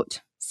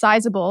remote,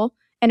 sizable,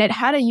 and it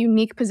had a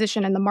unique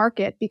position in the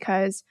market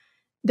because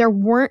there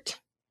weren't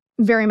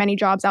very many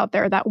jobs out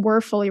there that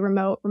were fully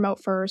remote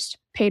first,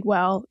 paid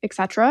well,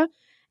 etc.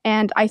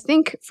 And I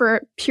think for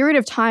a period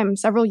of time,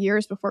 several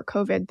years before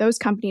COVID, those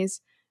companies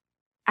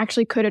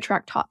actually could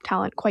attract top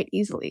talent quite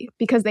easily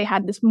because they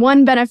had this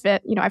one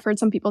benefit. I've heard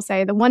some people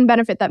say the one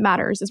benefit that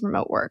matters is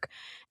remote work.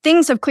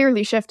 Things have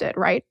clearly shifted,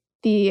 right?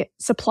 The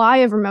supply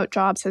of remote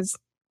jobs has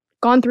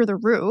gone through the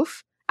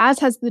roof, as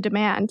has the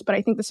demand, but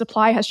I think the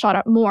supply has shot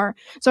up more.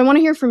 So I want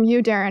to hear from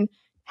you, Darren.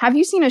 Have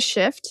you seen a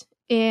shift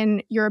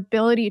in your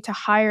ability to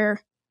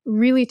hire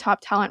really top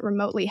talent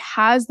remotely?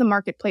 Has the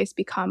marketplace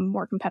become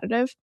more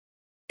competitive?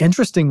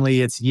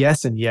 Interestingly, it's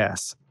yes and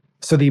yes.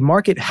 So the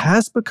market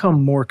has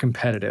become more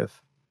competitive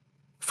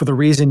for the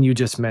reason you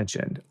just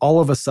mentioned.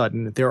 All of a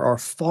sudden, there are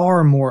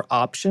far more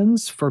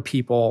options for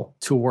people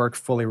to work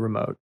fully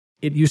remote.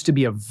 It used to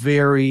be a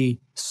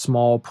very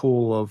small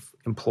pool of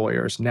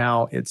employers.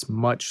 Now it's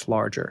much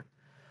larger.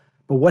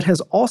 But what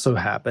has also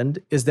happened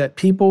is that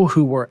people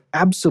who were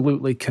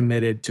absolutely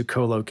committed to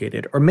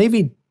co-located, or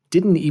maybe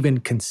didn't even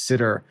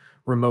consider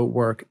remote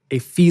work a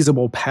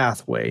feasible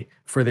pathway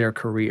for their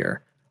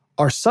career,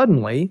 are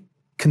suddenly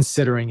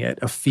considering it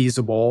a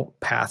feasible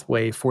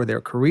pathway for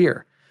their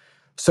career.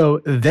 So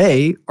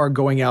they are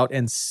going out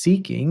and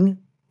seeking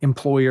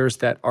employers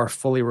that are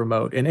fully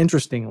remote. And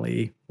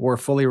interestingly, were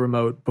fully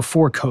remote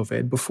before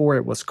COVID, before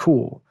it was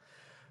cool,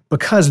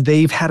 because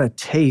they've had a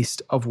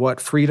taste of what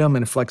freedom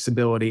and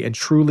flexibility and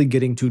truly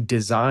getting to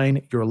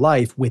design your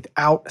life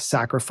without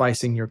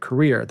sacrificing your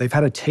career. They've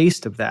had a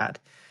taste of that.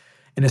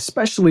 And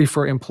especially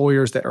for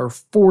employers that are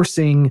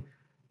forcing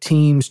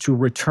teams to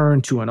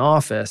return to an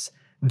office,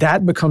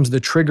 that becomes the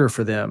trigger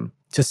for them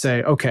to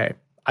say, okay,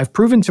 I've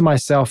proven to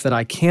myself that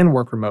I can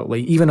work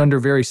remotely, even under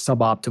very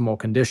suboptimal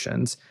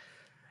conditions.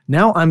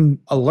 Now I'm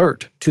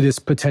alert to this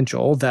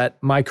potential that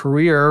my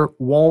career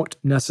won't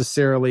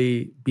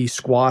necessarily be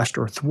squashed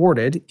or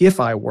thwarted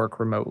if I work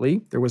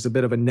remotely. There was a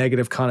bit of a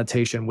negative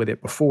connotation with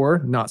it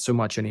before, not so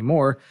much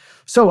anymore.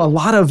 So a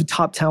lot of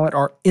top talent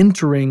are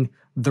entering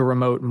the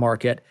remote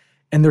market,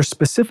 and they're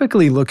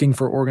specifically looking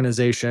for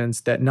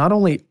organizations that not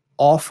only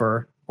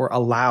offer or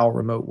allow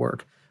remote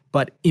work,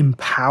 but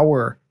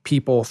empower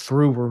people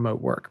through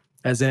remote work,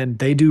 as in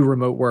they do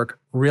remote work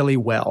really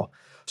well.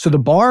 So the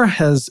bar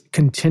has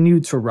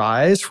continued to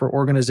rise for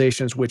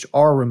organizations which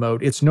are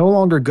remote. It's no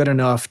longer good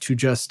enough to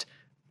just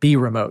be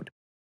remote.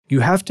 You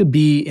have to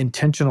be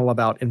intentional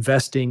about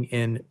investing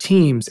in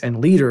teams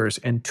and leaders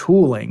and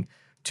tooling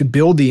to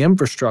build the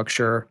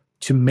infrastructure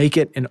to make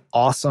it an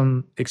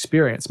awesome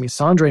experience. I mean,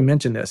 Sandre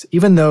mentioned this.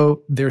 Even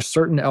though there's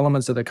certain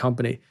elements of the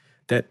company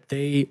that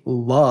they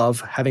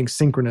love having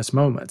synchronous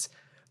moments,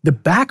 the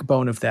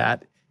backbone of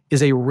that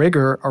is a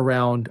rigor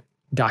around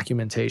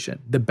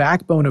documentation. The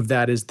backbone of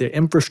that is the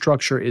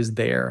infrastructure is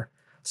there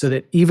so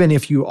that even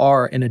if you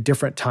are in a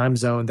different time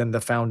zone than the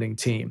founding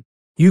team,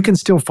 you can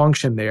still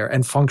function there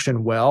and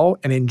function well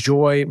and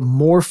enjoy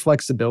more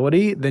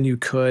flexibility than you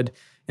could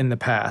in the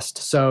past.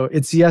 So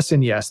it's yes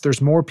and yes.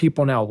 There's more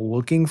people now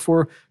looking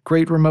for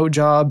great remote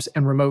jobs,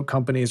 and remote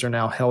companies are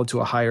now held to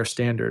a higher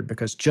standard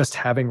because just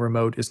having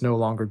remote is no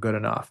longer good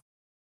enough.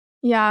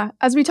 Yeah,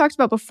 as we talked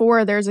about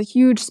before, there's a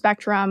huge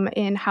spectrum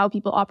in how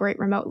people operate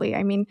remotely.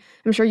 I mean,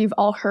 I'm sure you've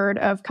all heard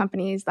of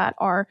companies that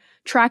are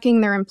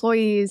tracking their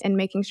employees and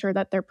making sure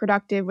that they're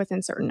productive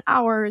within certain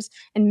hours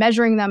and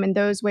measuring them in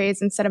those ways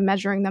instead of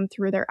measuring them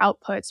through their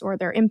outputs or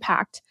their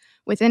impact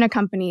within a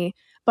company.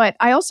 But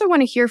I also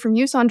want to hear from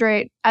you,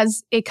 Sandre,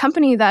 as a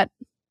company that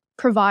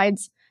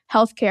provides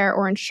healthcare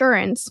or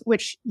insurance,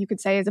 which you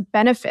could say is a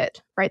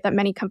benefit, right, that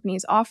many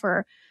companies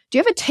offer. Do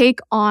you have a take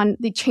on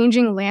the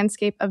changing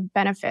landscape of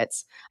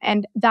benefits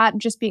and that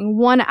just being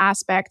one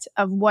aspect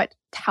of what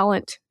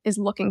talent is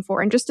looking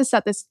for? And just to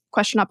set this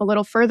question up a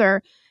little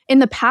further, in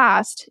the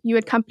past, you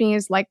had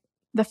companies like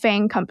the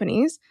FANG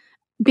companies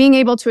being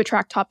able to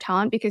attract top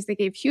talent because they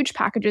gave huge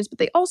packages, but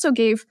they also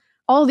gave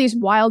all these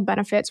wild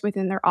benefits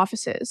within their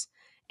offices.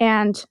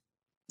 And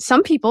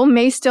some people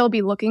may still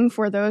be looking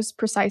for those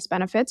precise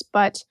benefits,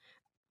 but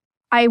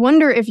I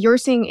wonder if you're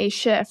seeing a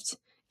shift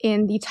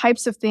in the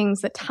types of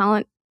things that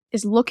talent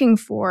is looking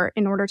for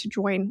in order to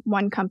join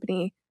one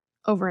company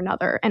over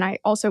another. And I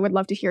also would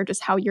love to hear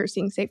just how you're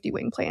seeing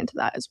Safetywing play into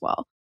that as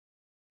well.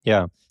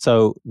 Yeah.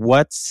 So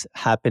what's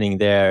happening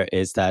there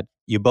is that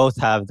you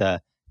both have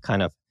the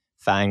kind of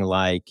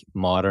FANG-like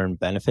modern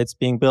benefits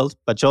being built,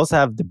 but you also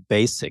have the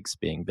basics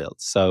being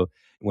built. So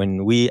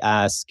when we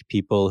ask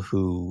people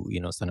who,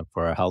 sign up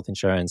for our health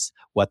insurance,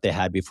 what they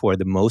had before,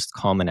 the most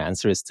common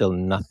answer is still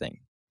nothing,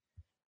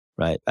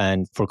 right?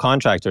 And for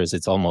contractors,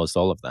 it's almost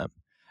all of them.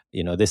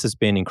 This has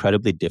been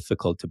incredibly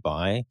difficult to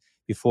buy.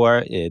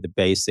 Before, the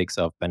basics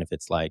of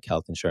benefits like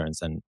health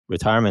insurance and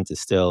retirement is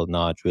still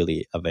not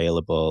really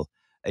available.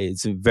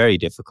 It's very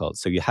difficult.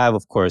 So you have,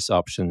 of course,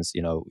 options.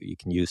 You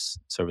can use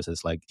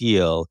services like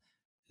Deel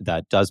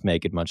that does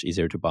make it much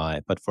easier to buy.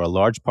 But for a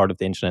large part of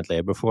the internet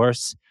labor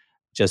force,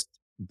 just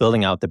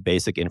building out the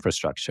basic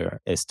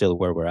infrastructure is still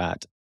where we're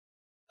at.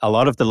 A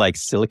lot of the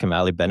Silicon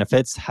Valley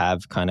benefits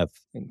have kind of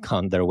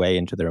come their way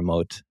into the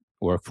remote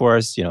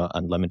workforce,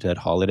 unlimited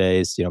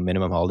holidays,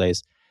 minimum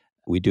holidays.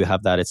 We do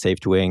have that at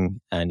Safetywing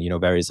and,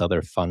 various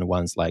other fun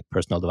ones like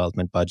personal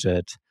development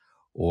budget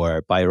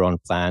or buy your own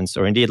plans,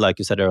 or indeed, like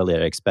you said earlier,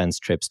 expense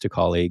trips to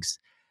colleagues,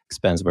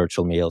 expense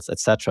virtual meals,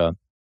 etc.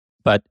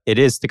 But it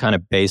is the kind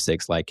of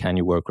basics like can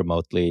you work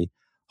remotely,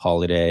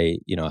 holiday,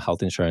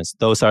 health insurance.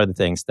 Those are the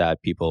things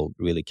that people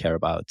really care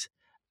about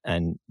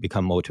and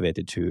become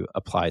motivated to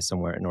apply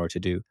somewhere in order to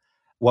do.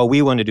 What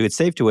we want to do at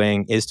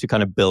Safetywing is to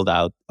kind of build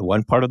out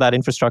one part of that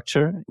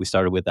infrastructure. We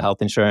started with the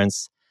health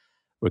insurance.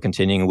 We're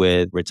continuing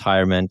with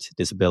retirement,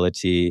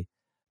 disability,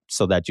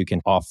 so that you can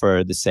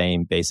offer the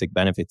same basic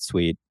benefit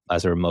suite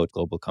as a remote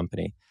global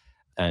company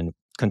and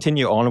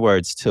continue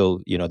onwards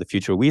till, the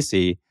future we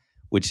see,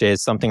 which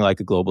is something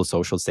like a global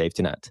social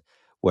safety net,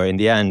 where in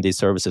the end, these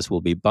services will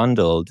be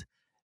bundled,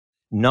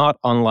 not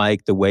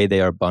unlike the way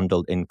they are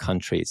bundled in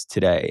countries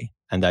today,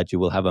 and that you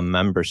will have a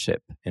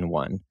membership in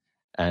one.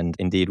 And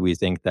indeed, we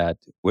think that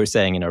we're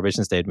saying in our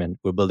vision statement,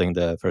 we're building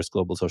the first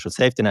global social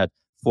safety net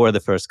for the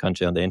first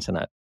country on the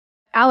internet.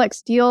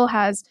 Alex, Deel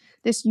has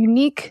this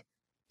unique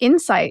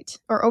insight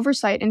or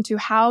oversight into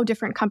how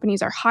different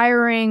companies are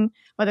hiring,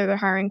 whether they're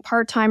hiring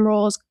part-time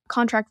roles,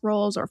 contract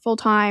roles, or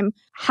full-time.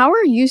 How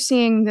are you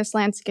seeing this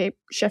landscape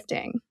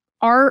shifting?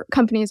 Are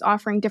companies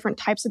offering different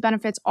types of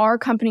benefits? Are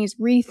companies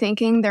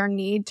rethinking their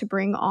need to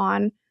bring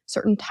on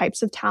certain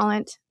types of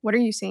talent? What are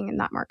you seeing in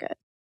that market?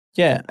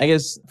 Yeah, I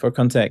guess for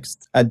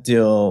context, at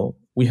Deel,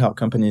 we help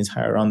companies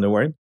hire around the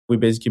world. We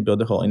basically build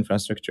the whole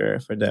infrastructure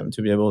for them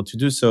to be able to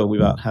do so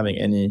without having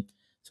any.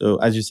 So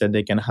as you said,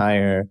 they can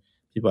hire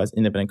people as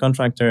independent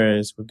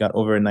contractors. We've got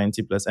over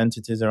 90 plus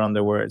entities around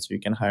the world. So you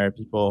can hire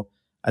people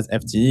as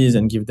FTEs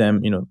and give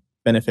them,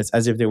 benefits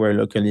as if they were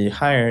locally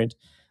hired.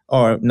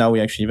 Or now we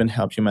actually even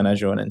help you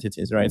manage your own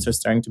entities, right? So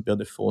starting to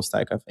build a full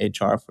stack of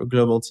HR for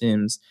global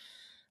teams.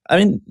 I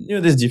mean,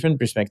 there's different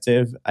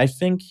perspective. I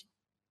think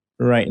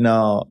right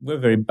now we're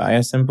very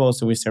bias sample.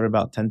 So we serve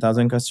about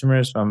 10,000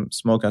 customers, from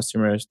small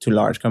customers to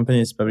large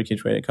companies, publicly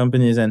traded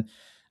companies. And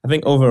I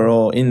think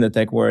overall in the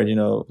tech world,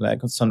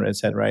 like Sandra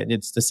said, right,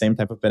 it's the same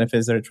type of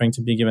benefits that are trying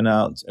to be given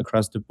out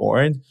across the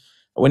board.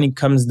 When it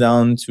comes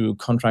down to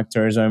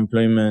contractors or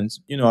employment,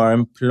 our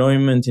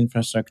employment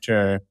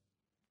infrastructure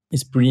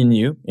is pretty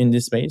new in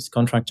this space.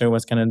 Contractor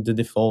was kind of the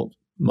default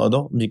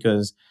model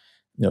because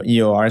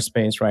EOR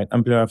space, right?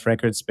 Employer of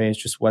record space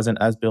just wasn't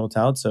as built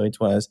out. So it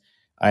was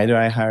either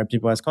I hire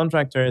people as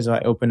contractors or I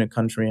open a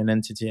country, an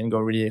entity, and go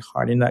really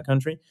hard in that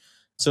country.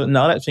 So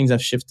now that things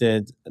have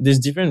shifted, there's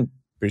different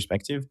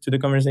perspective to the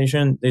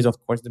conversation. There's of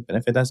course the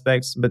benefit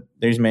aspects, but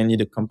there's mainly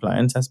the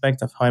compliance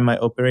aspect of how am I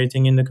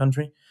operating in the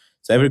country.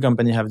 So every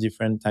company have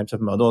different types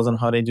of models on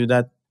how they do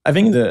that. I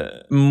think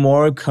the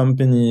more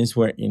companies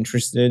were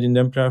interested in the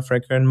employer of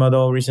record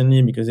model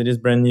recently because it is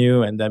brand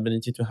new and the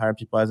ability to hire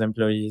people as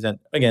employees. And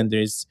again,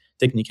 there's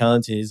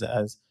technicalities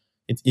as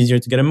it's easier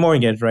to get a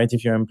mortgage, right?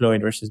 If you're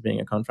employed versus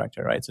being a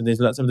contractor, right? So there's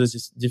lots of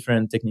those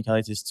different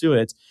technicalities to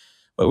it.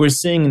 What we're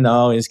seeing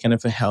now is kind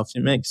of a healthy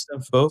mix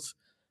of both.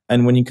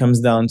 And when it comes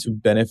down to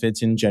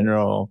benefits in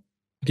general,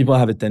 people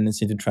have a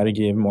tendency to try to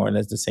give more or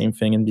less the same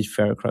thing and be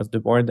fair across the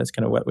board. That's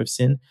kind of what we've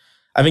seen.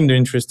 I think the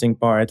interesting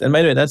part, and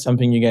by the way, that's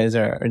something you guys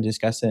are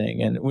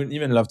discussing, and we'd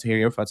even love to hear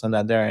your thoughts on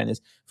that, Darren,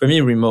 is for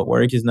me, remote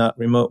work is not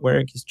remote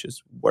work, it's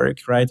just work,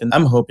 right? And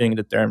I'm hoping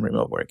the term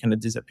remote work kind of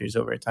disappears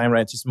over time,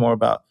 right? It's more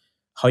about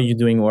how you're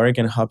doing work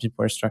and how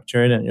people are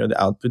structured and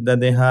the output that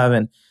they have.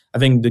 And I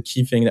think the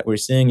key thing that we're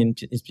seeing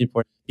is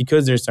people,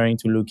 because they're starting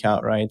to look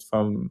out, right,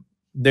 from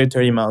their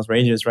 30 miles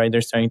radius, right?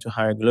 They're starting to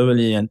hire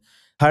globally, and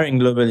hiring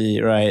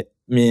globally, right,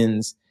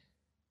 means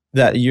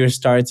that you're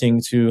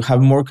starting to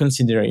have more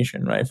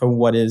consideration, right, for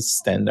what is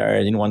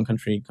standard in one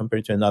country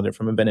compared to another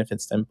from a benefit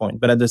standpoint.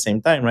 But at the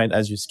same time, right,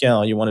 as you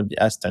scale, you want to be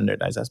as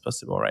standardized as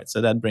possible, right? So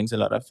that brings a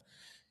lot of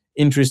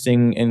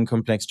interesting and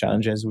complex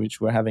challenges,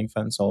 which we're having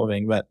fun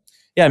solving. But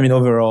yeah, I mean,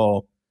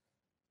 overall,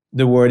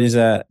 the world is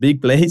a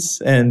big place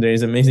and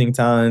there's amazing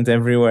talent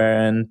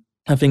everywhere. And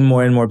I think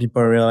more and more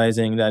people are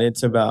realizing that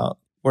it's about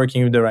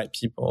working with the right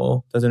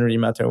people. Doesn't really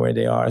matter where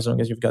they are as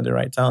long as you've got the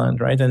right talent,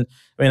 right? And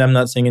I mean, I'm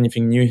not saying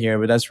anything new here,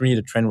 but that's really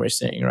the trend we're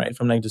seeing, right?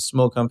 From like the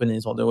small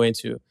companies all the way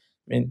to,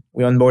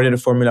 we onboarded a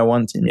Formula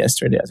One team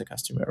yesterday as a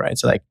customer, right?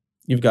 So like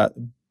you've got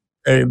a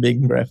very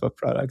big breadth of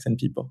products and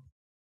people.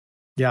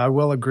 Yeah, I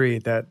will agree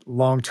that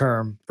long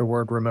term, the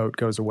word remote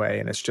goes away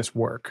and it's just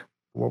work.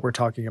 What we're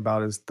talking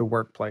about is the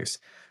workplace.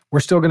 We're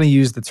still going to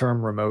use the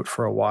term remote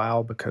for a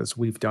while because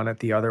we've done it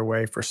the other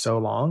way for so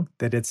long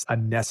that it's a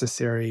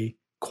necessary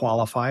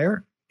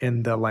qualifier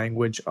in the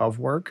language of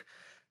work.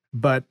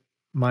 But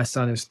my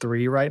son is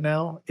 3 right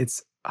now.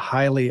 It's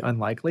highly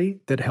unlikely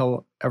that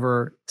he'll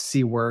ever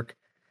see work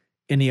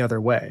any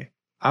other way.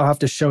 I'll have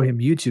to show him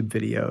YouTube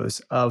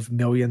videos of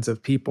millions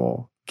of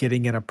people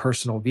getting in a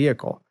personal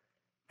vehicle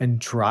and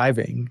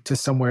driving to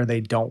somewhere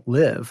they don't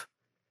live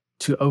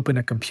to open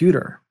a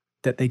computer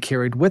that they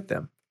carried with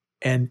them.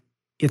 And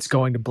it's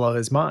going to blow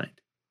his mind.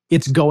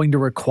 It's going to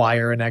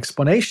require an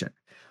explanation.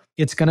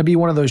 It's going to be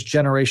one of those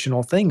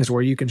generational things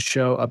where you can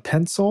show a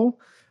pencil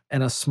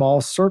and a small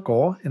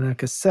circle in a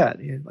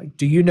cassette. You're like,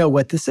 do you know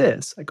what this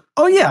is? Like,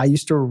 oh yeah, I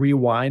used to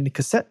rewind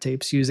cassette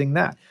tapes using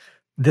that.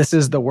 This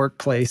is the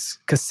workplace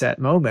cassette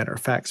moment or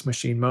fax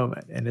machine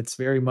moment. And it's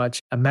very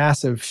much a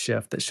massive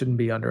shift that shouldn't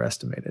be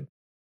underestimated.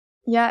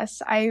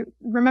 Yes, I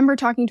remember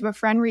talking to a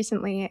friend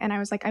recently and I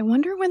was like, I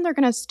wonder when they're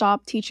going to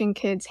stop teaching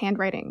kids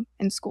handwriting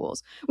in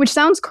schools, which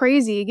sounds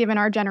crazy given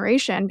our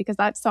generation because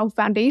that's so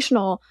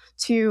foundational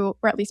to,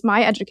 or at least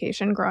my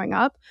education growing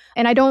up.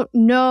 And I don't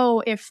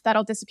know if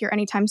that'll disappear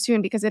anytime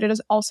soon because it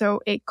is also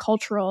a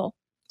cultural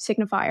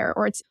signifier,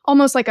 or it's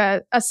almost like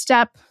a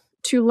step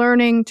to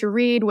learning to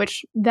read,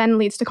 which then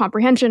leads to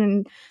comprehension.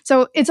 And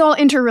so it's all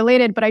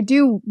interrelated, but I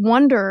do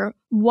wonder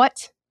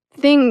what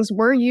things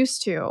we're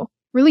used to,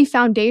 really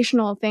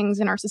foundational things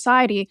in our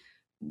society,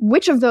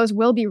 which of those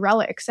will be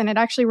relics? And it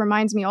actually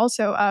reminds me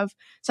also of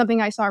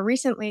something I saw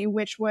recently,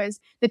 which was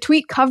the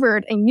tweet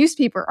covered a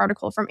newspaper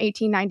article from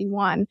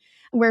 1891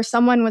 where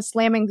someone was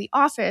slamming the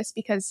office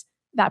because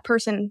that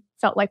person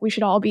felt like we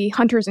should all be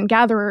hunters and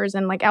gatherers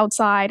and like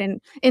outside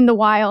and in the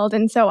wild.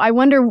 And so I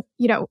wonder,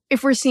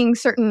 if we're seeing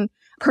certain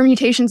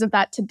permutations of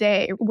that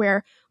today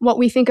where what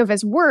we think of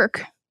as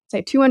work,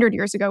 say 200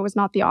 years ago, was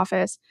not the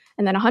office.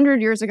 And then 100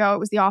 years ago, it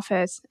was the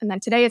office. And then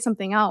today it's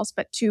something else.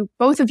 But to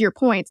both of your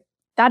points,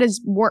 that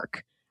is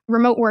work.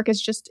 Remote work is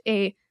just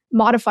a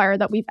modifier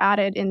that we've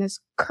added in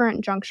this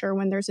current juncture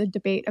when there's a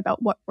debate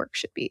about what work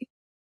should be.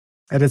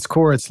 At its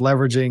core, it's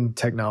leveraging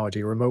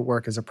technology. Remote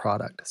work is a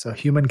product. So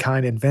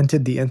humankind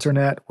invented the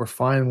internet. We're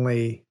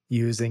finally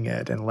using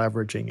it and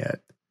leveraging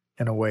it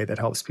in a way that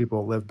helps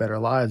people live better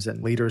lives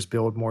and leaders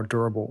build more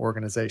durable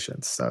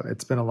organizations. So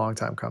it's been a long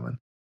time coming.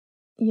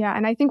 Yeah,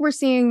 and I think we're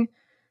seeing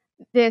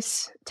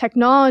this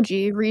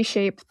technology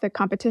reshape the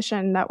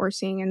competition that we're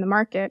seeing in the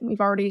market?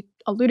 We've already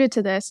alluded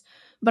to this,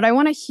 but I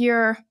want to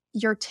hear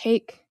your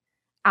take,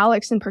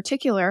 Alex, in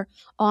particular,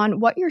 on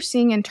what you're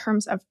seeing in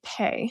terms of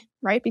pay,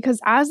 right?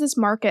 Because as this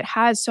market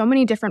has so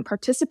many different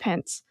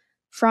participants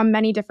from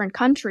many different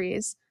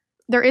countries,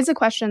 there is a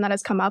question that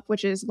has come up,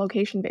 which is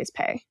location-based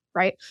pay,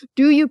 right?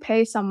 Do you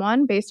pay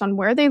someone based on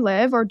where they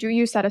live, or do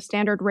you set a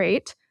standard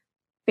rate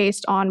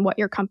based on what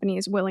your company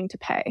is willing to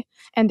pay?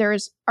 And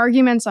there's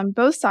arguments on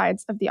both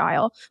sides of the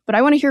aisle, but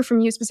I want to hear from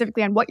you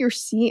specifically on what you're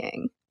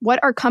seeing. What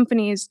are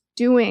companies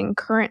doing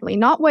currently?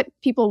 Not what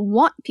people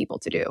want people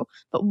to do,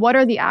 but what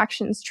are the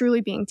actions truly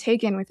being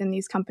taken within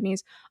these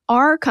companies?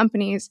 Are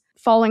companies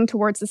falling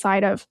towards the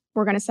side of,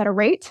 we're going to set a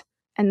rate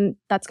and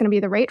that's going to be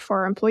the rate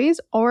for our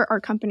employees, or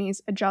are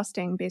companies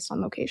adjusting based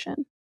on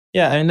location?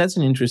 Yeah, I mean, that's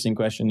an interesting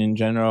question in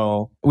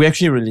general. We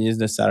actually released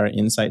the Salary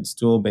Insights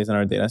tool based on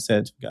our data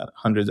set. We got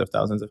hundreds of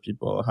thousands of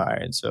people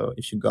hired. So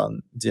if you go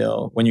on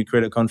Deel, when you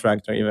create a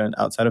contract or even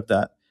outside of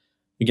that,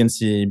 you can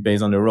see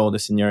based on the role, the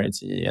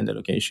seniority, and the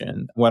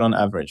location, what on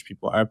average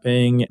people are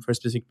paying for a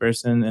specific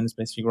person and a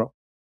specific role.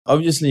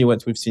 Obviously,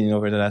 what we've seen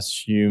over the last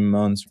few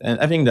months, and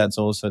I think that's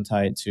also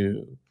tied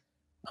to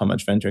how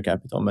much venture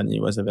capital money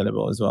was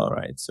available as well,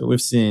 right? So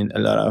we've seen a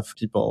lot of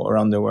people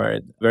around the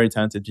world, very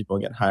talented people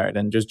get hired,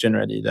 and just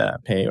generally the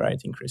pay, right,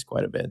 increased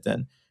quite a bit.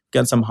 And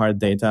got some hard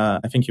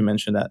data. I think you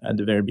mentioned that at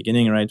the very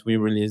beginning, right? We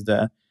released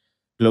a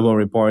global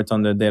report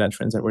on the data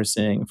trends that we're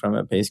seeing from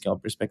a pay scale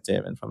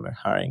perspective and from a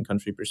hiring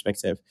country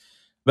perspective.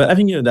 But I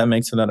think that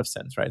makes a lot of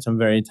sense, right? Some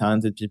very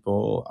talented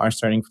people are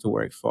starting to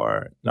work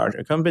for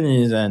larger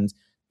companies, and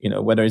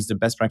whether it's the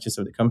best practice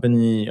of the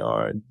company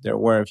or their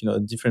work,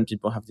 different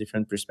people have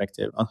different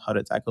perspective on how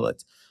to tackle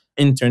it.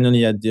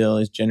 Internally at Deel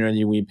is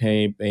generally we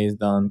pay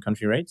based on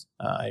country rates.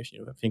 I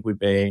think we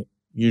pay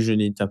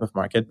usually top of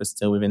market, but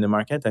still within the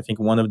market. I think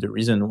one of the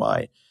reasons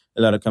why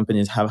a lot of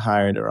companies have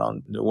hired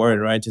around the world,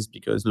 right, is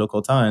because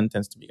local talent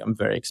tends to become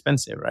very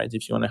expensive, right?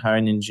 If you want to hire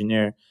an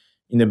engineer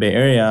in the Bay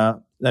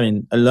Area, I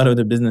mean, a lot of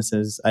the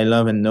businesses I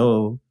love and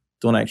know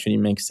don't actually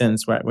make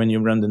sense, right? When you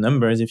run the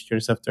numbers, if you're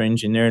a software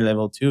engineer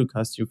level 2,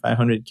 costs you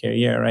 $500K a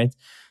year, right?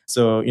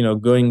 So,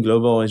 going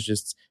global is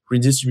just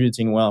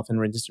redistributing wealth and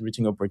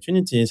redistributing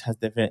opportunities has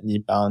definitely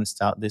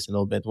balanced out this a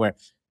little bit, where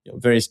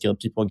very skilled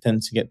people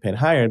tend to get paid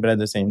higher, but at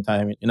the same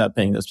time, you're not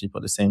paying those people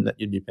the same that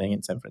you'd be paying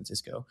in San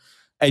Francisco.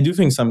 I do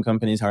think some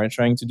companies are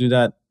trying to do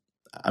that.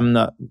 I'm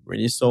not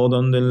really sold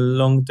on the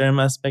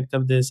long-term aspect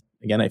of this.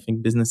 Again, I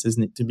think businesses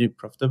need to be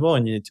profitable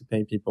and you need to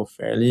pay people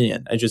fairly.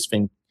 And I just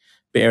think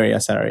Bay Area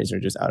salaries are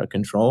just out of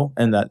control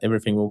and that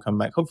everything will come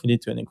back, hopefully,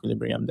 to an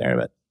equilibrium there.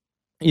 But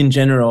in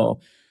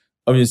general,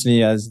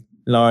 obviously, as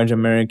large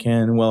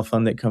American,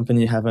 well-funded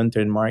company have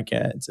entered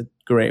market, it's a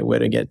great way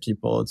to get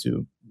people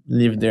to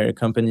leave their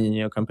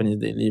company, companies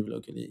they leave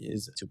locally,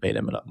 is to pay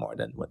them a lot more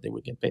than what they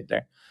would get paid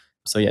there.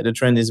 So yeah, the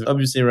trend is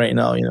obviously right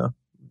now,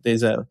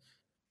 there's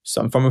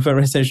some form of a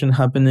recession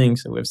happening.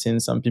 So we've seen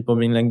some people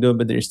being let go,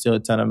 but there's still a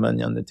ton of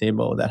money on the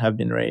table that have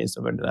been raised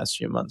over the last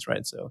few months,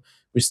 right? So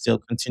we still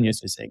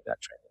continuously seeing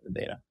that trend in the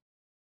data.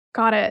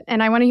 Got it.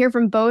 And I want to hear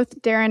from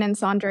both Darren and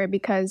Sandre,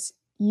 because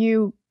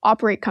you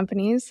operate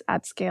companies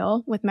at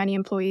scale with many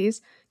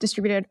employees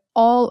distributed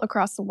all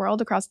across the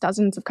world, across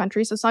dozens of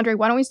countries. So Sandre,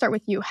 why don't we start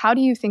with you? How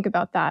do you think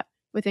about that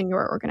within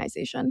your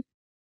organization?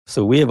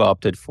 So we have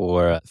opted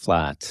for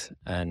flat.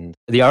 And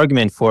the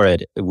argument for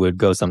it would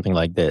go something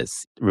like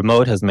this.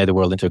 Remote has made the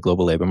world into a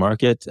global labor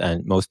market,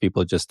 and most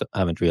people just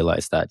haven't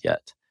realized that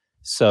yet.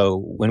 So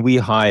when we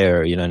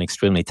hire, an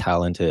extremely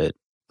talented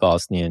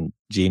Bosnian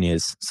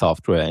genius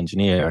software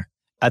engineer,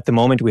 at the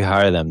moment we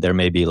hire them, there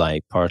may be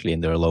partly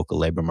in their local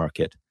labor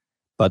market.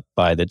 But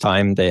by the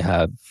time they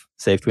have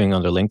Safetywing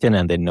on their LinkedIn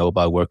and they know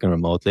about working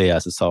remotely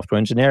as a software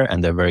engineer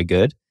and they're very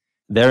good,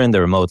 they're in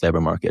the remote labor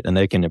market and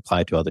they can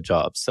apply to other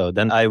jobs. So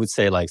then I would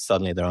say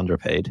suddenly they're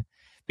underpaid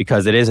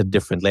because it is a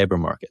different labor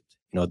market.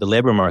 The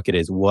labor market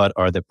is what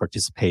are the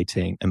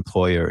participating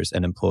employers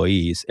and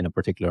employees in a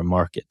particular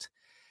market.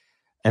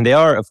 And they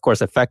are, of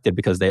course, affected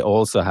because they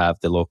also have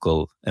the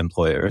local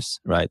employers,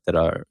 right, that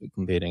are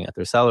competing at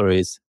their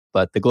salaries.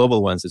 But the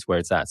global ones is where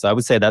it's at. So I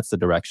would say that's the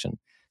direction.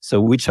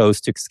 So we chose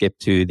to skip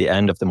to the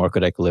end of the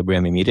market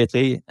equilibrium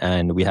immediately,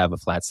 and we have a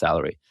flat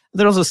salary.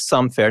 There's also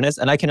some fairness,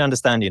 and I can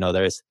understand,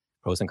 there's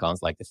pros and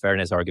cons, like the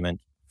fairness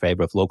argument in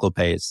favor of local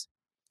pays,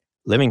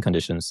 living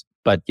conditions.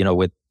 But,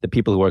 with the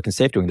people who work in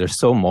Safetywing, they're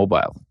so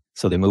mobile.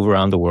 So they move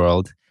around the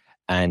world.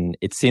 And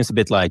it seems a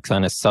bit like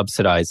kind of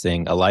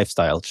subsidizing a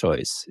lifestyle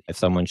choice. If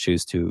someone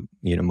chooses to,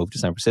 move to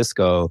San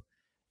Francisco,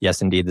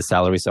 yes, indeed, the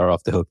salaries are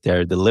off the hook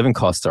there. The living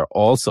costs are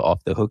also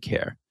off the hook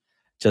here.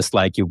 Just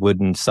like you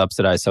wouldn't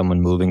subsidize someone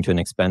moving to an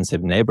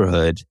expensive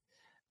neighborhood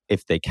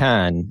if they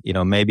can,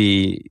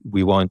 maybe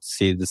we won't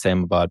see the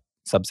same about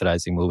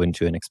subsidizing moving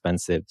to an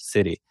expensive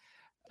city.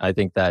 I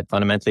think that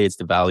fundamentally it's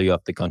the value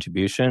of the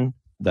contribution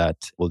that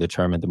will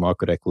determine the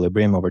market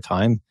equilibrium over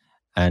time.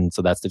 And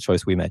so that's the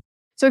choice we made.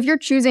 So if you're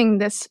choosing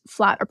this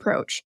flat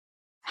approach,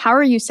 how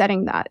are you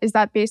setting that? Is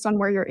that based on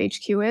where your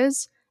HQ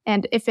is?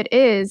 And if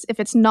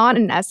it's not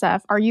an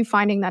SF, are you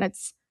finding that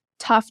it's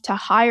tough to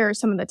hire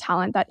some of the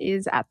talent that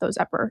is at those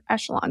upper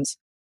echelons?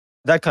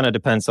 That kind of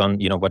depends on,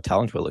 what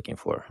talent we're looking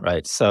for,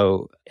 right?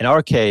 So in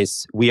our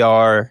case, we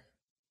are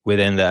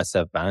within the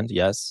SF band,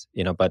 yes,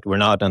 but we're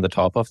not on the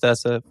top of the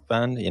SF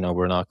band.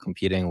 We're not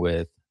competing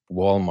with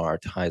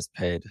Walmart, highest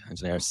paid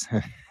engineers.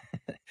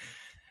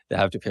 They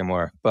have to pay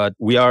more, but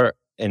we are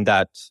in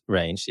that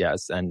range,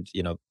 yes. And,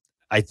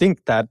 I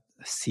think that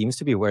seems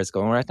to be where it's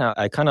going right now.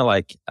 I kind of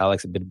like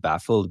Alex, a bit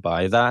baffled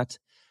by that.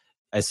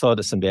 I saw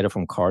some data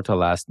from Carta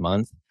last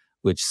month,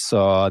 which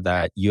saw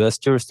that US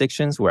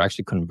jurisdictions were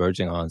actually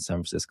converging on San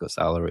Francisco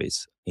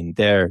salaries in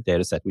their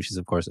data set, which is,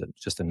 of course,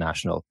 just a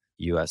national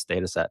US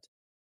data set.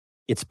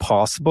 It's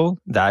possible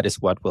that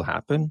is what will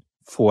happen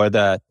for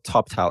the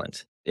top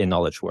talent in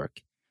knowledge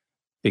work.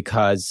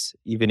 Because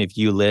even if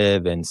you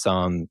live in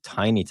some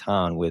tiny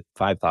town with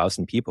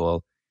 5,000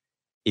 people,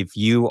 if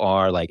you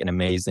are like an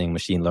amazing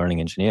machine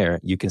learning engineer,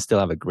 you can still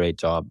have a great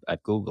job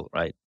at Google,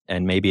 right?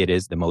 And maybe it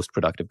is the most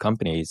productive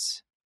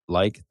companies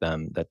like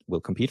them that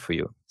will compete for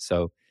you.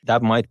 So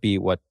that might be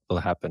what will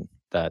happen,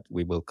 that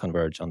we will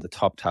converge on the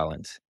top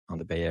talent on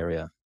the Bay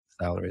Area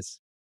salaries.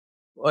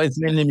 Well, it's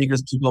mainly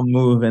because people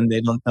move and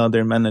they don't tell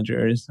their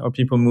managers, or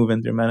people move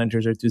and their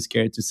managers are too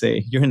scared to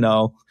say, you're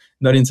now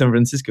not in San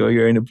Francisco,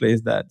 you're in a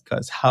place that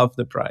costs half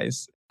the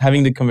price.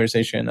 Having the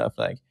conversation of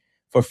like,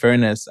 for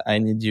fairness, I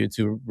need you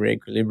to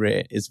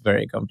re-equilibrate is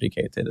very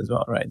complicated as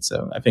well, right?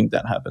 So I think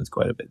that happens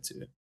quite a bit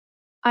too.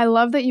 I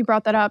love that you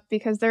brought that up,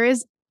 because there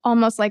is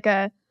almost like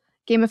a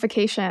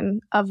gamification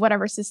of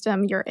whatever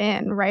system you're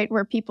in, right?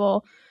 Where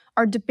people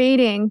are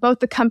debating, both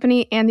the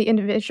company and the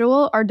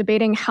individual are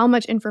debating how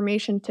much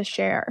information to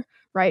share,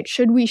 right?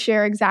 Should we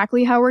share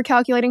exactly how we're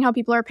calculating how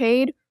people are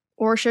paid,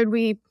 or should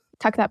we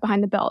tuck that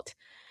behind the belt?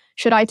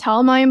 Should I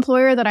tell my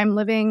employer that I'm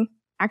living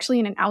actually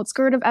in an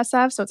outskirt of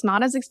SF, so it's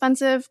not as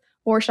expensive?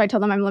 Or should I tell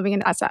them I'm living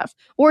in SF?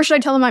 Or should I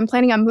tell them I'm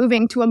planning on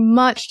moving to a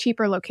much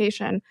cheaper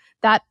location?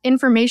 That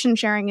information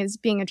sharing is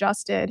being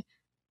adjusted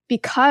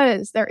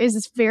because there is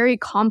this very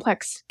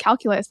complex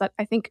calculus that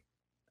I think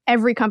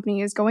every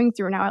company is going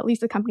through now, at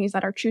least the companies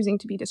that are choosing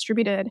to be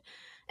distributed.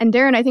 And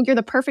Darren, I think you're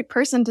the perfect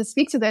person to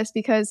speak to this,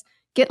 because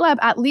GitLab,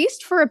 at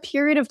least for a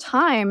period of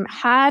time,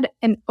 had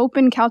an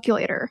open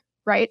calculator,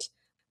 right?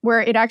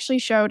 Where it actually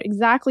showed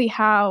exactly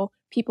how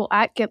people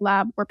at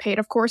GitLab were paid.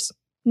 Of course,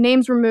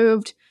 names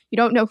removed. You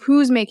don't know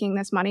who's making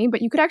this money,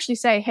 but you could actually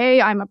say, hey,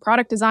 I'm a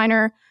product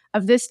designer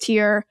of this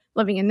tier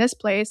living in this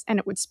place, and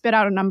it would spit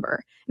out a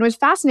number. And it was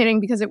fascinating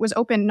because it was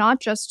open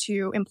not just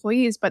to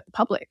employees, but the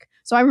public.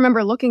 So I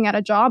remember looking at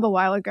a job a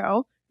while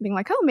ago, being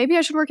like, oh, maybe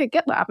I should work at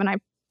GitLab. And I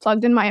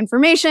plugged in my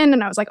information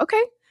and I was like,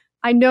 okay,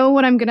 I know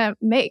what I'm going to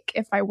make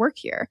if I work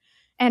here.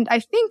 And I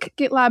think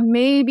GitLab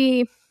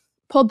maybe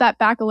pulled that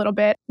back a little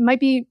bit. It might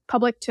be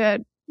public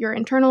to your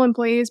internal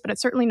employees, but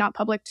it's certainly not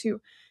public to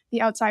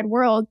the outside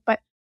world. But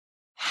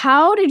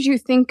how did you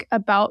think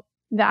about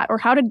that? Or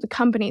how did the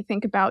company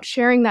think about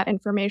sharing that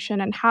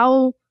information, and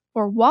how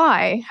or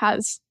why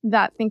has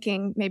that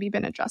thinking maybe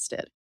been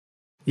adjusted?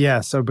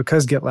 Yeah, so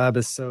because GitLab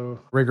is so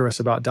rigorous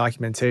about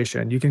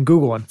documentation, you can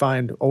Google and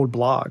find old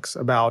blogs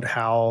about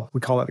how,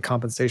 we call it the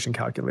compensation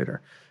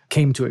calculator,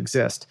 came to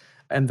exist.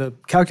 And the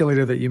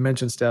calculator that you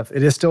mentioned, Steph,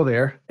 it is still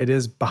there. It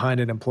is behind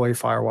an employee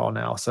firewall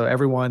now. So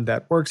everyone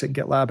that works at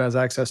GitLab has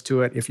access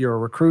to it. If you're a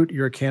recruit,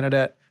 you're a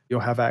candidate,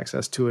 you'll have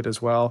access to it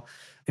as well.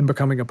 In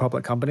becoming a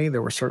public company,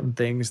 there were certain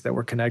things that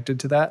were connected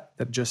to that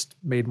just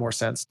made more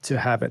sense to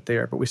have it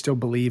there. But we still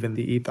believe in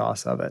the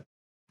ethos of it.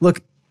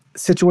 Look,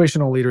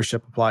 situational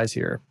leadership applies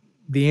here.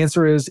 The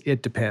answer is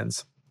it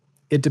depends.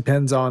 It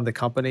depends on the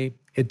company.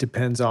 It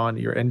depends on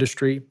your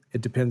industry.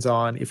 It depends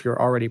on if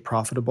you're already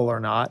profitable or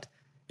not.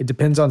 It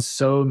depends on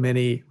so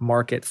many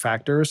market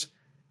factors,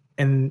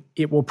 and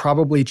it will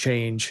probably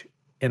change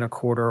in a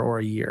quarter or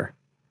a year.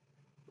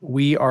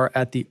 We are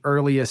at the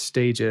earliest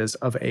stages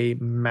of a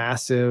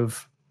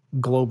massive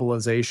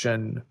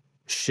globalization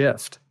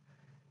shift.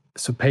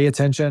 So pay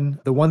attention.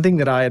 The one thing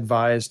that I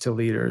advise to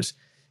leaders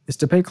is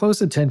to pay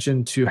close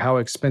attention to how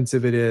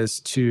expensive it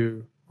is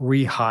to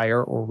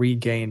rehire or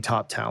regain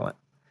top talent.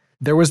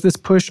 There was this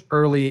push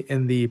early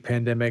in the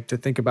pandemic to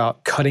think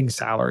about cutting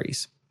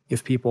salaries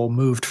if people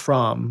moved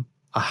from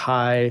a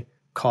high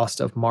cost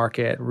of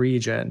market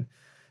region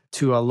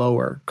to a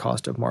lower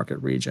cost of market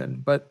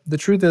region. But the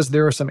truth is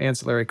there are some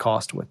ancillary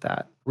costs with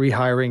that.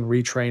 Rehiring,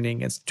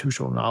 retraining,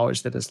 institutional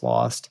knowledge that is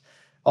lost,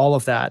 all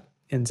of that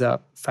ends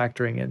up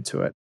factoring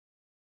into it.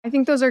 I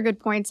think those are good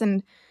points.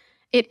 And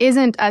it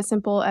isn't as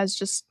simple as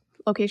just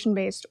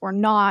location-based or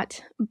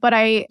not. But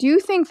I do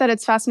think that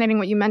it's fascinating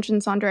what you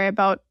mentioned, Sondre,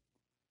 about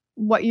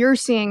what you're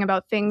seeing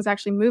about things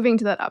actually moving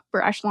to that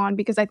upper echelon,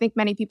 because I think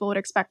many people would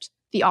expect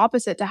the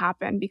opposite to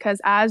happen, because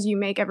as you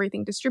make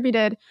everything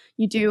distributed,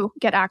 you do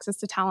get access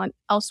to talent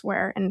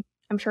elsewhere. And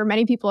I'm sure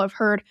many people have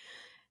heard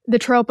the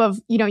trope of,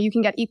 you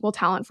can get equal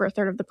talent for a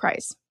third of the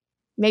price.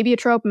 Maybe a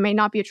trope, may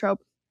not be a trope.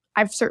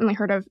 I've certainly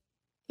heard of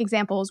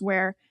examples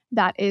where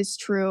that is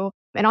true.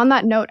 And on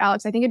that note,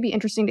 Alex, I think it'd be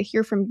interesting to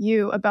hear from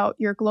you about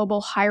your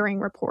global hiring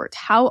report.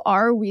 How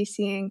are we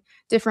seeing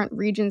different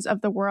regions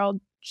of the world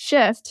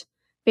shift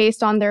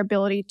based on their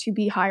ability to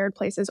be hired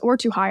places or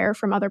to hire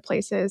from other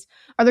places?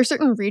 Are there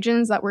certain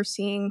regions that we're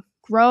seeing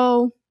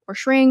grow or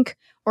shrink,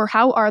 or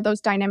how are those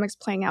dynamics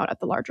playing out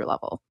at the larger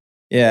level?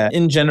 Yeah,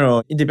 in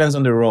general, it depends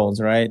on the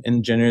roles, right?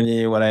 And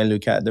generally, what I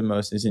look at the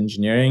most is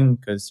engineering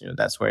because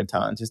that's where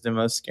talent is the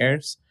most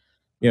scarce.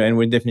 And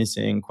we're definitely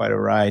seeing quite a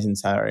rise in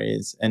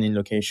salaries and in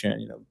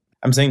location.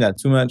 I'm saying that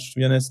too much, to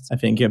be honest. I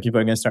think people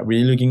are going to start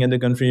really looking at the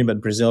country. But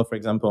Brazil, for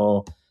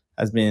example,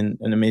 has been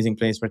an amazing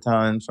place for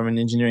talent from an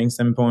engineering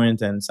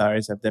standpoint, and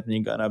salaries have definitely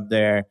gone up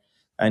there.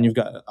 And you've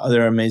got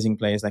other amazing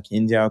places like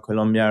India or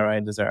Colombia,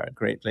 right? Those are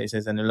great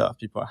places, and a lot of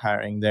people are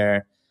hiring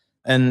there.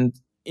 And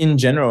in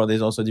general,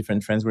 there's also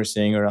different trends we're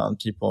seeing around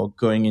people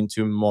going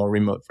into more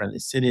remote friendly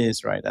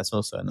cities, right? That's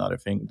also another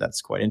thing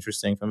that's quite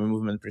interesting from a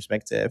movement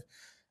perspective.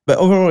 But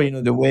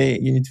overall, the way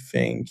you need to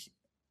think,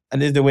 at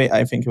least the way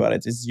I think about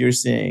it, is you're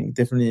seeing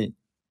definitely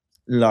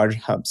large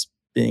hubs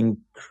being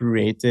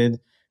created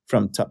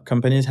from top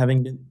companies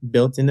having been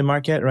built in the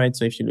market, right?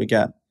 So if you look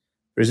at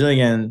Brazil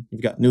again,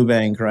 you've got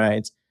Nubank,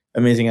 right?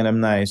 Amazing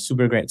alumni,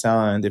 super great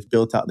talent. They've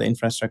built out the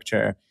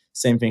infrastructure.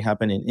 Same thing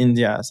happened in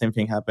India. Same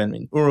thing happened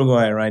in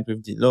Uruguay, right?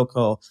 With the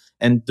local.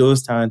 And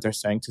those talents are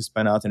starting to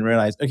span out and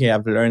realize, okay,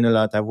 I've learned a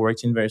lot. I've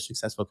worked in very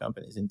successful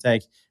companies in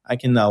tech. I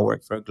can now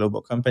work for a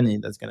global company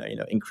that's going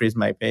to, increase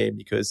my pay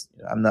because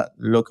I'm not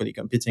locally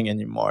competing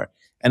anymore,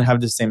 and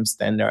have the same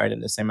standard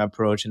and the same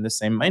approach and the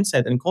same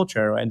mindset and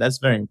culture, right? That's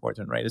very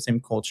important, right? The same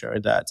culture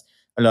that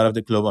a lot of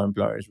the global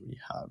employers really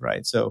have,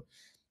 right? So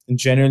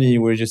generally,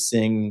 we're just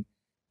seeing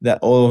that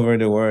all over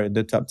the world,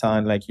 the top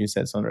talent, like you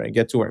said, Sandra,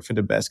 get to work for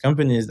the best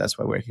companies. That's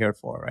what we're here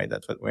for, right?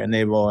 That's what we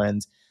enable.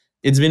 And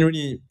it's been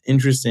really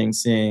interesting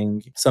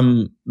seeing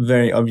some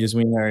very obvious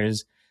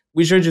winners,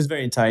 which are just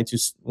very tied to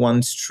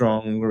one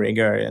strong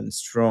rigor and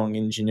strong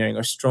engineering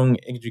or strong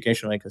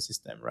educational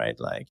ecosystem, right?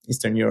 Like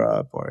Eastern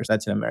Europe or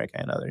Latin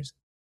America and others.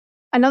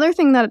 Another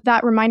thing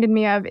that reminded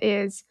me of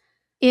is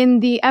in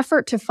the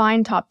effort to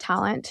find top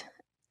talent,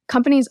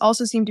 companies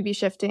also seem to be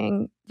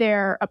shifting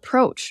their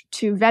approach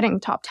to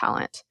vetting top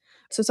talent.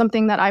 So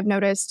something that I've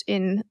noticed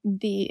in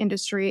the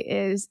industry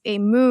is a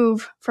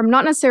move from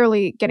not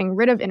necessarily getting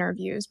rid of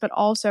interviews, but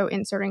also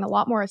inserting a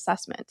lot more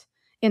assessment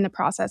in the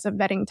process of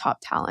vetting top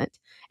talent.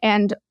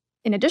 And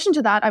in addition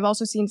to that, I've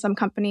also seen some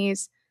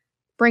companies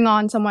bring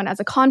on someone as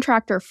a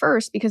contractor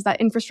first because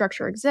that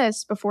infrastructure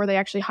exists before they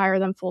actually hire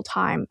them full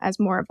time as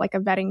more of like a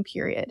vetting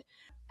period.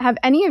 Have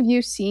any of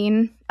you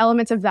seen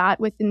elements of that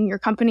within your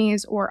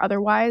companies or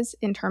otherwise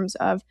in terms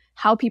of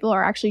how people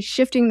are actually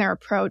shifting their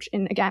approach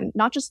in, again,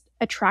 not just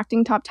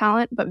attracting top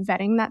talent, but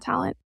vetting that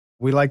talent?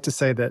 We like to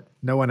say that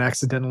no one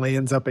accidentally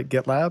ends up at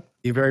GitLab.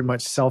 You very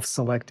much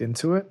self-select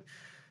into it.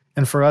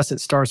 And for us,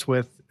 it starts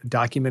with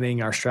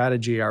documenting our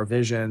strategy, our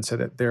vision, so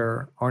that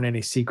there aren't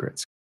any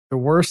secrets. The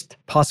worst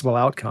possible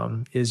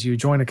outcome is you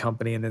join a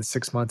company and then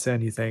 6 months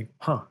in, you think,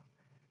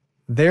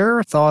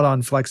 their thought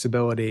on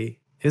flexibility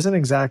isn't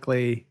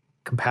exactly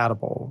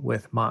compatible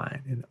with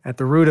mine. And at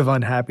the root of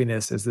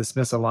unhappiness is this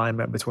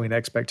misalignment between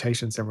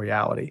expectations and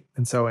reality.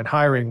 And so in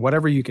hiring,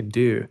 whatever you can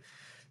do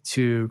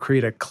to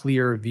create a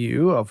clear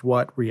view of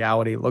what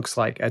reality looks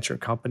like at your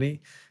company,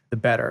 the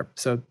better.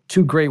 So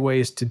 2 great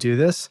ways to do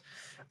this.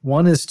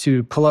 One is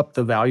to pull up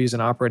the values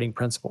and operating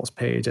principles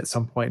page at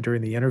some point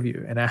during the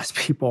interview and ask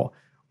people,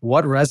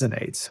 what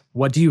resonates?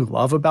 What do you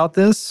love about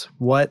this?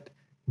 What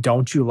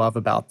don't you love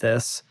about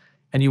this?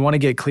 And you want to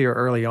get clear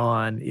early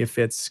on if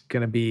it's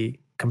going to be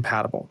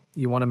compatible.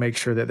 You want to make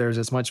sure that there's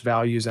as much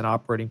values and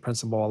operating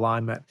principle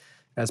alignment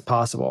as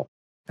possible.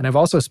 And I've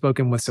also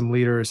spoken with some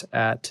leaders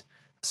at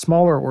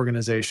smaller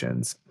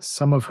organizations,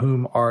 some of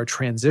whom are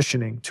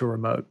transitioning to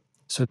remote.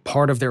 So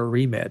part of their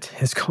remit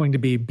is going to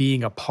be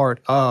being a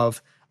part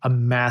of a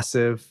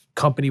massive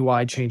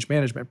company-wide change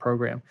management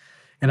program.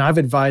 And I've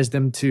advised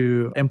them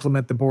to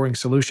implement the boring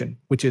solution,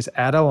 which is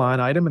add a line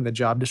item in the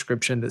job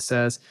description that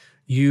says,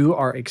 you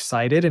are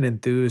excited and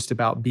enthused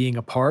about being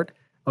a part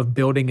of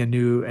building a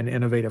new and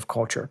innovative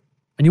culture.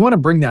 And you want to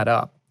bring that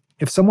up.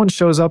 If someone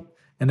shows up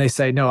and they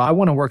say, no, I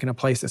want to work in a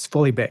place that's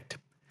fully baked,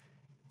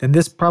 then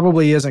this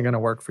probably isn't going to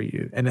work for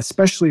you. And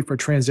especially for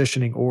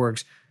transitioning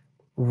orgs,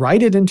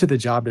 write it into the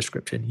job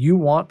description. You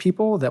want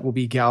people that will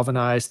be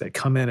galvanized, that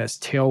come in as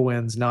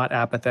tailwinds, not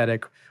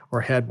apathetic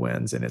or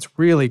headwinds. And it's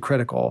really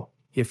critical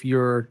if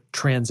you're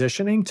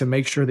transitioning to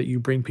make sure that you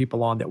bring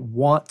people on that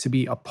want to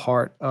be a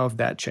part of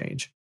that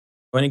change.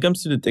 When it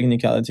comes to the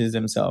technicalities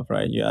themselves,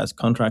 right, you ask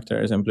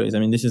contractors, employees,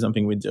 this is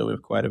something we deal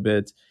with quite a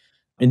bit.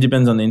 It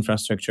depends on the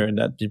infrastructure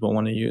that people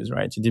want to use,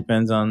 right? It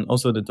depends on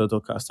also the total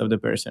cost of the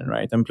person,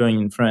 right? Employing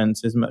in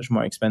France is much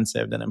more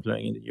expensive than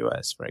employing in the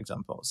US, for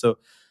example. So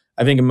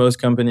I think most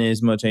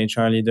companies, most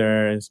HR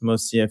leaders,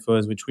 most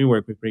CFOs, which we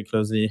work with pretty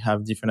closely,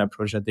 have different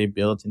approach that they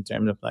built in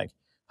terms of like,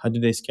 how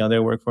do they scale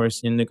their workforce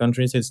in the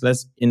country? So it's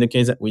less, in the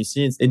case that we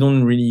see, they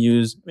don't really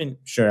use,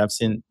 sure, I've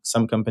seen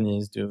some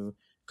companies do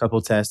couple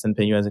tests and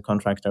pay you as a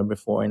contractor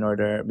before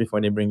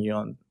they bring you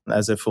on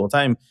as a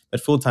full-time.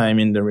 But full-time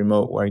in the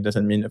remote work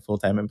doesn't mean a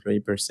full-time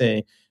employee per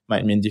se,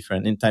 might mean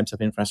different in types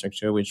of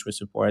infrastructure which we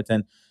support.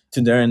 And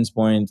to Darren's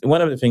point,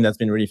 one of the things that's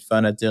been really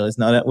fun at Deel is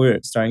now that we're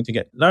starting to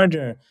get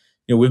larger,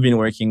 we've been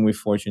working with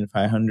Fortune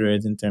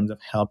 500 in terms of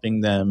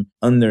helping them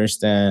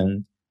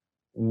understand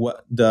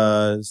what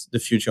does the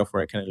future of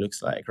work kind of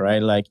looks like,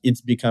 right? Like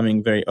it's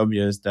becoming very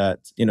obvious that,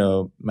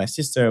 my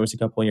sister, who's a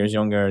couple of years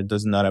younger,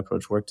 does not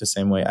approach work the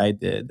same way I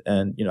did.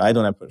 And, I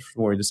don't approach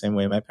work the same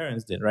way my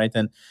parents did, right?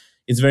 And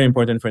it's very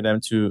important for them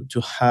to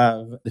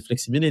have the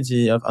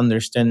flexibility of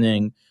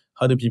understanding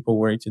how do people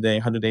work today?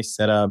 How do they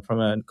set up from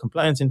a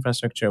compliance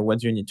infrastructure? What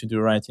do you need to do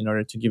right in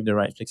order to give the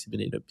right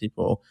flexibility to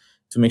people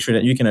to make sure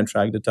that you can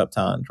attract the top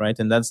talent, right?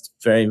 And that's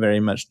very, very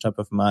much top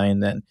of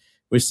mind. And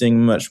we're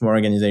seeing much more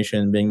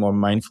organization being more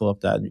mindful of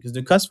that because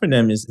the cost for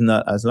them is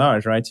not as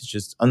large, right? It's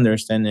just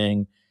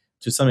understanding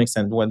to some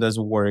extent what does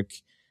work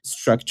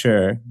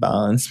structure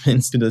balance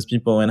means to those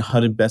people and how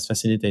to best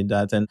facilitate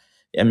that. And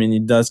I mean,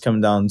 it does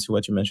come down to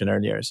what you mentioned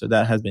earlier. So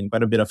that has been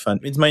quite a bit of fun.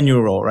 It's my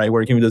new role, right?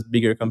 Working with those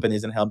bigger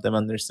companies and help them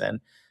understand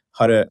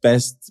how to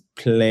best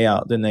play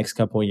out the next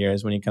couple of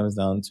years when it comes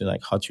down to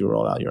like how to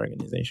roll out your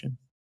organization.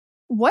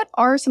 What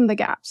are some of the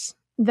gaps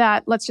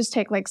that, let's just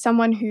take like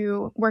someone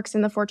who works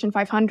in the Fortune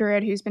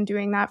 500, who's been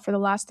doing that for the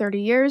last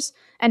 30 years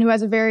and who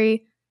has a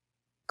very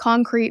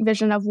concrete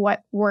vision of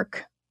what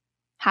work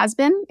has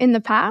been in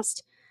the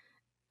past?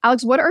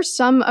 Alex, what are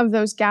some of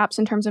those gaps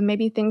in terms of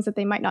maybe things that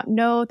they might not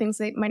know, things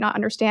they might not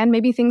understand,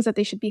 maybe things that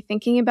they should be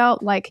thinking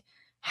about, like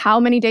how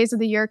many days of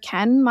the year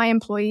can my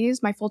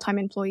employees, my full-time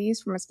employees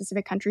from a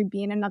specific country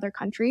be in another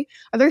country?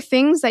 Are there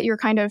things that you're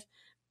kind of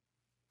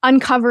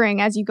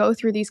uncovering as you go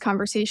through these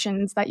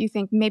conversations that you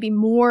think maybe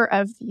more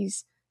of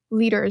these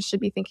leaders should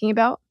be thinking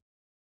about?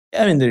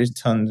 I mean, there's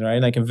tons,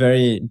 right? Like a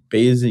very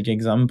basic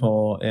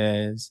example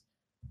is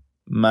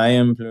my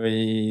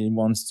employee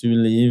wants to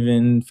live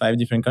in 5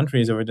 different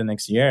countries over the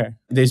next year.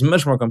 There's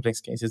much more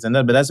complex cases than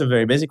that, but that's a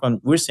very basic one.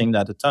 We're seeing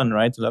that a ton,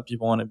 right? A lot of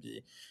people want to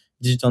be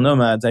digital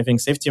nomads. I think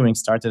Safetywing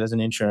started as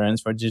an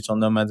insurance for digital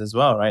nomads as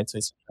well, right? So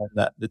it's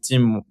that the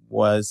team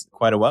was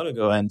quite a while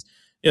ago. And,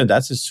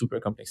 that's a super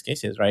complex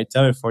cases, right?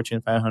 Tell a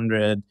Fortune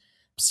 500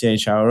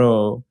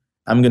 CHRO,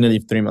 I'm going to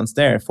live 3 months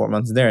there, 4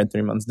 months there,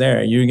 3 months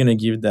there. You're going to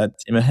give that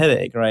team a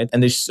headache, right?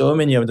 And there's so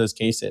many of those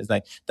cases.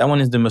 Like that one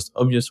is the most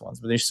obvious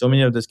ones, but there's so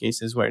many of those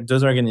cases where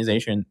those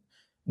organizations,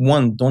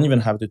 one, don't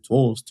even have the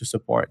tools to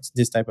support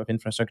this type of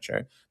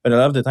infrastructure. But a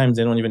lot of the times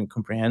they don't even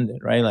comprehend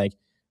it, right? Like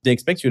they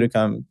expect you to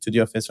come to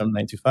the office from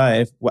 9 to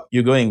 5. What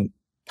you're going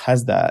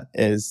past that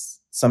is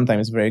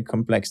sometimes very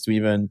complex to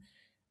even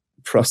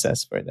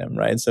process for them,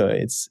 right? So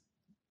it's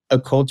a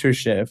culture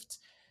shift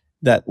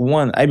that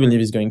one, I believe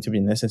is going to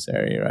be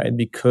necessary, right?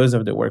 Because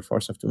of the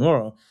workforce of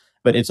tomorrow.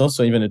 But it's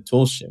also even a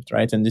tool shift,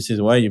 right? And this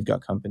is why you've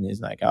got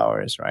companies like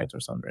ours, right? Or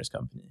Sandra's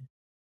company.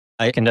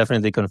 I can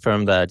definitely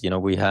confirm that,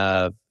 we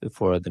have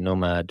for the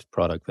Nomad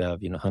product, we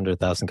have,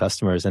 100,000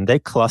 customers and they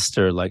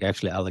cluster, like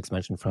actually Alex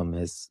mentioned from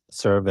his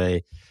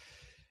survey.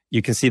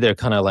 You can see they're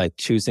kind of like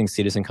choosing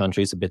cities and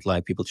countries a bit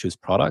like people choose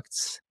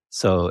products.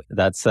 So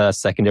that's a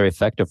secondary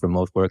effect of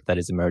remote work that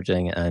is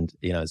emerging. And,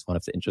 it's one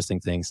of the interesting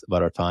things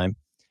about our time.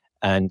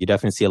 And you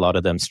definitely see a lot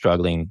of them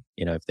struggling,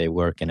 if they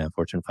work in a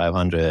Fortune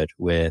 500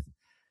 with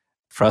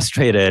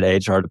frustrated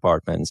HR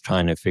departments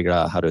trying to figure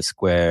out how to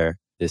square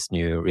this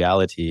new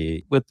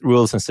reality with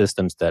rules and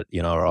systems that,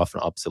 are often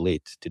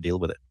obsolete to deal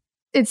with it.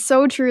 It's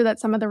so true that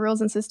some of the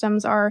rules and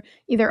systems are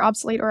either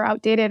obsolete or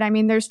outdated. I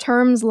mean, there's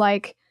terms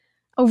like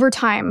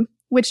overtime,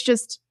 which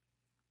just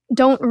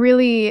don't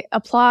really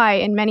apply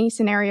in many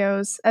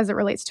scenarios as it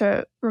relates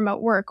to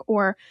remote work.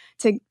 Or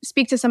to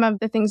speak to some of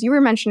the things you were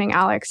mentioning,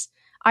 Alex,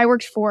 I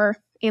worked for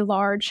a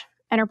large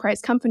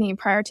enterprise company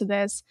prior to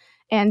this,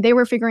 and they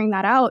were figuring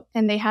that out.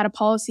 And they had a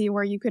policy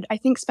where you could, I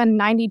think, spend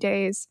 90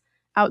 days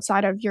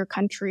outside of your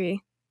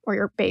country or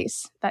your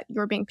base that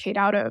you're being paid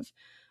out of.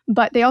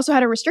 But they also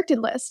had a restricted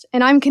list.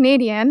 And I'm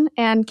Canadian,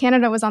 and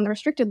Canada was on the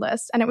restricted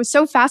list. And it was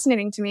so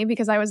fascinating to me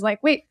because I was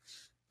like, wait,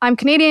 I'm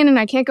Canadian and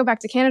I can't go back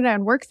to Canada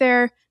and work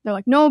there. They're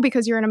like, no,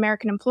 because you're an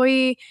American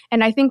employee.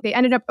 And I think they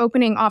ended up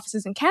opening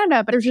offices in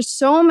Canada, but there's just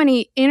so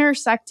many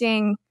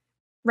intersecting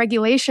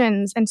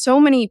regulations and so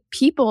many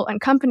people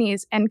and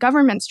companies and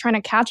governments trying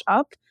to catch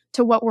up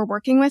to what we're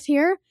working with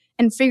here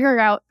and figure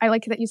out, I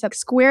like that you said,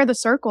 square the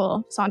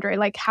circle, Sandra.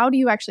 Like, how do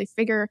you actually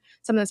figure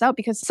some of this out?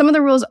 Because some of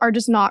the rules are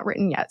just not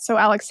written yet. So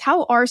Alex,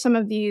 how are some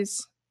of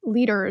these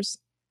leaders,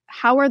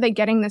 how are they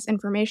getting this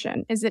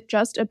information? Is it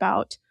just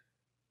about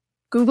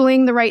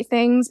Googling the right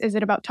things? Is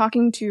it about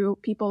talking to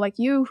people like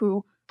you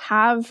who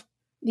have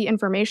the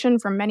information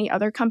from many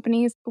other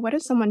companies? What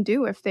does someone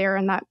do if they're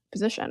in that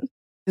position?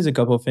 There's a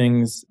couple of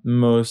things.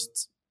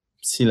 Most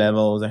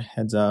C-levels or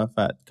heads of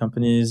at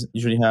companies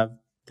usually have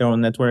their own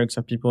networks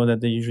of people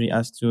that they usually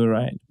ask to,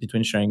 right?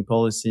 Between sharing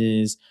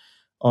policies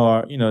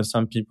or,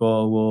 some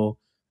people will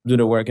do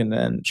the work and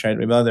then share it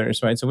with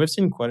others, right? So we've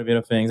seen quite a bit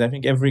of things. I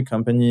think every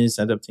company is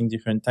adopting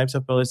different types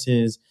of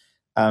policies.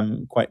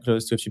 I'm quite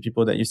close to a few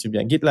people that used to be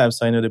at GitLab,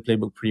 so I know the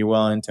playbook pretty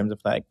well in terms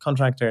of like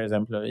contractors,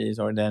 employees,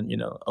 or then,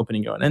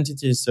 opening your own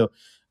entities. So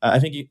I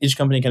think each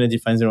company kind of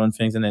defines their own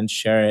things and then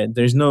share it.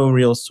 There's no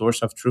real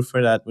source of truth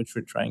for that, which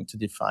we're trying to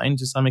define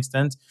to some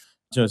extent.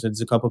 So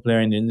there's a couple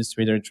players in the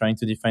industry that are trying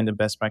to define the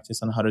best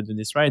practice on how to do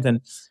this right.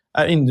 And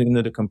I think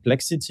the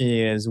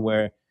complexity is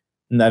where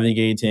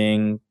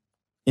navigating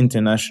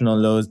international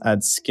laws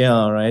at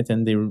scale, right?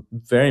 And they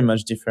very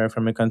much differ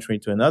from a country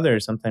to another.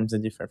 Sometimes they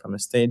differ from a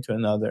state to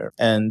another.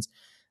 And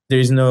there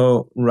is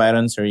no right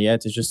answer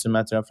yet. It's just a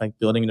matter of like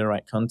building the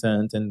right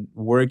content and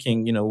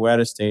working. We're at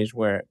a stage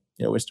where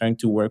we're starting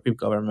to work with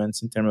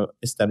governments in terms of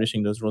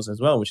establishing those rules as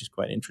well, which is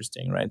quite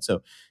interesting, right?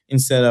 So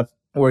instead of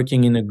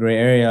working in a gray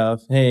area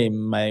of, hey,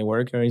 my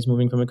worker is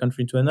moving from a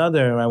country to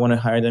another, I want to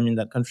hire them in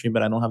that country,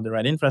 but I don't have the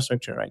right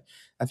infrastructure, right?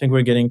 I think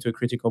we're getting to a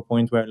critical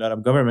point where a lot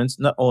of governments,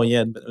 not all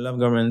yet, but a lot of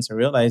governments are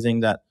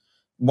realizing that,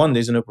 one,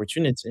 there's an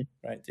opportunity,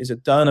 right? There's a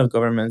ton of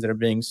governments that are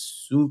being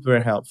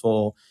super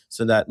helpful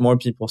so that more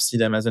people see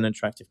them as an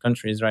attractive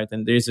countries, right?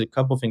 And there's a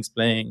couple things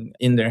playing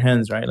in their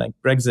hands, right? Like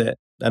Brexit.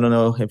 I don't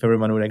know if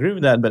everyone would agree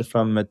with that, but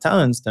from a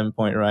talent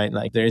standpoint, right?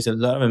 Like there's a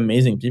lot of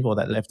amazing people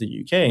that left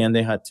the UK and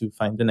they had to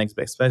find the next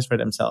best place for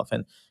themselves.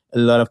 And a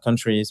lot of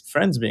countries,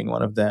 France being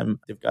one of them,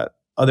 they've got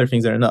other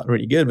things that are not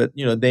really good, but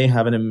they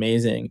have an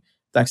amazing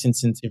tax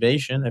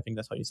incentivization, I think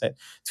that's how you say it,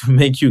 to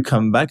make you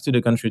come back to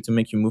the country, to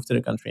make you move to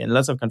the country. And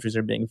lots of countries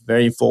are being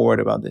very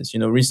forward about this.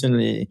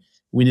 Recently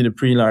we did a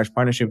pretty large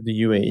partnership with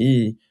the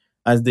UAE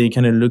as they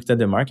kind of looked at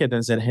the market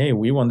and said, hey,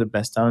 we want the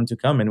best talent to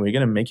come and we're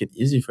going to make it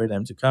easy for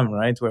them to come,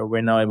 right? Where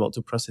we're now able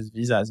to process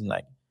visas in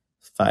like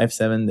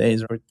 5-7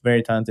 days for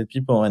very talented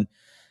people. And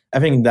I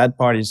think that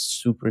part is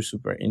super,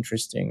 super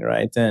interesting,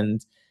 right?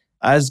 And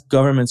as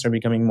governments are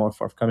becoming more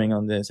forthcoming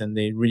on this and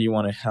they really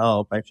want to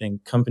help, I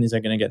think companies are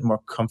going to get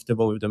more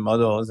comfortable with the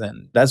models.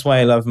 And that's why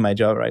I love my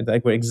job, right?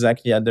 Like we're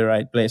exactly at the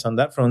right place on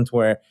that front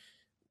where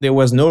there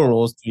was no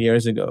rules 2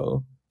 years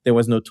ago. There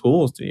was no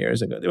tools 2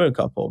 years ago. There were a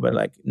couple, but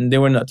like they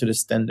were not to the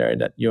standard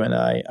that you and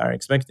I are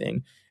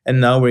expecting. And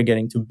now we're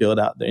getting to build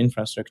out the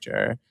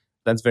infrastructure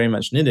that's very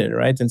much needed,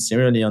 right? And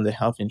similarly on the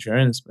health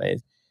insurance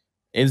place,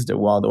 it's the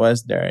Wild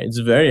West there. It's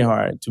very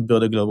hard to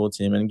build a global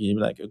team and give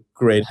like a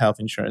great health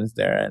insurance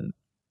there. And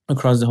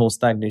across the whole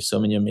stack, there's so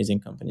many amazing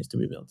companies to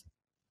be built.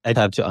 I'd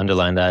have to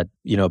underline that,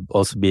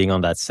 also being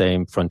on that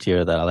same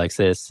frontier that Alex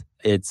is,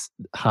 it's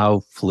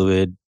how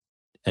fluid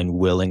and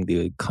willing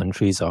the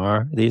countries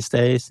are these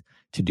days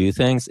to do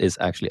things is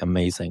actually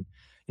amazing.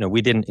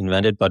 We didn't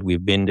invent it, but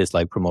we've been this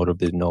like promoter of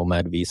the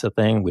nomad visa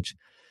thing, which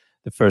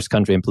the first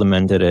country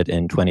implemented it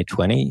in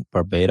 2020,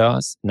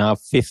 Barbados. Now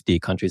 50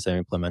 countries have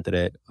implemented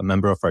it. A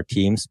member of our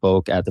team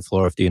spoke at the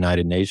floor of the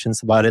United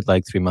Nations about it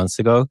like 3 months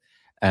ago.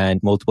 And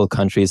multiple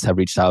countries have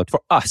reached out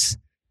for us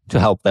to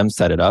help them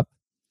set it up.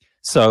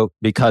 So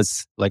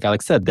because, like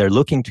Alex said, they're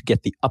looking to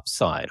get the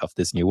upside of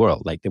this new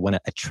world. Like they want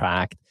to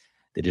attract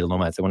the digital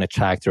nomads. They want to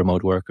attract the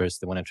remote workers.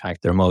 They want to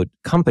attract the remote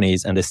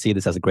companies. And they see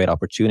this as a great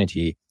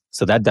opportunity.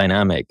 So that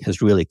dynamic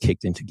has really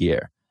kicked into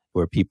gear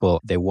where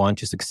people, they want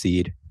to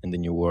succeed in the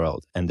new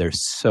world. And they're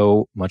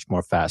so much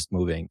more fast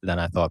moving than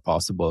I thought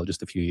possible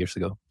just a few years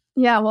ago.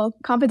 Yeah, well,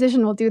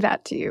 competition will do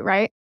that to you,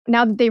 right?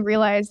 Now that they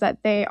realize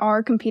that they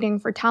are competing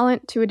for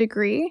talent to a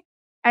degree.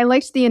 I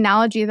liked the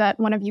analogy that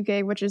one of you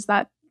gave, which is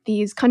that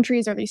these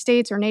countries or these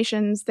states or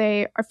nations,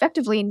 they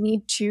effectively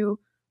need to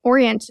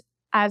orient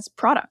as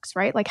products,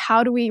 right? Like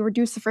how do we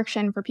reduce the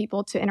friction for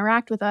people to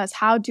interact with us?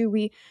 How do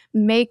we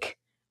make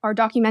our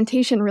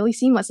documentation really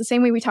seamless? The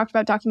same way we talked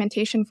about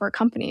documentation for a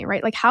company,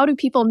 right? Like how do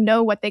people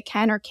know what they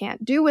can or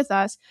can't do with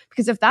us?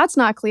 Because if that's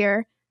not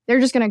clear,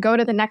 they're just going to go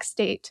to the next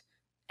state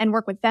and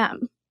work with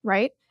them,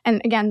 right?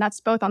 And again,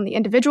 that's both on the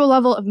individual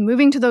level of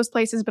moving to those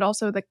places, but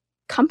also the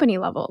company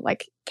level.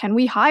 Like, can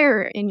we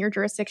hire in your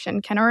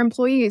jurisdiction? Can our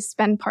employees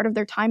spend part of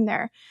their time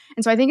there?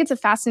 And so I think it's a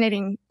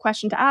fascinating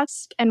question to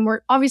ask. And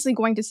we're obviously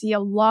going to see a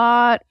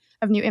lot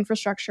of new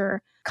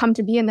infrastructure come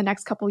to be in the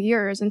next couple of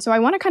years. And so I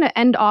want to kind of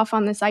end off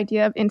on this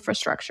idea of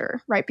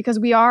infrastructure, right? Because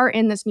we are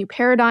in this new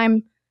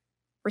paradigm.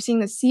 We're seeing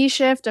the sea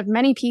shift of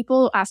many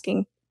people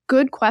asking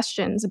good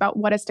questions about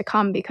what is to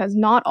come because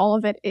not all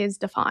of it is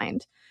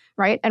defined,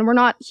 right? And we're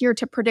not here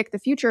to predict the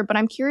future, but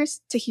I'm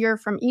curious to hear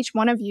from each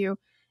one of you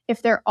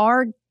if there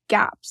are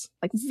gaps,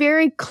 like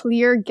very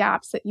clear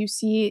gaps that you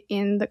see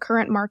in the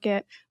current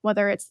market,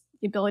 whether it's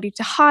the ability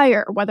to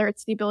hire, whether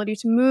it's the ability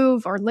to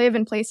move or live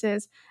in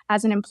places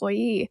as an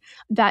employee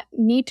that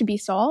need to be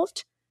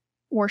solved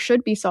or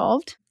should be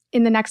solved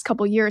in the next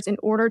couple of years in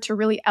order to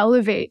really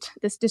elevate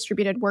this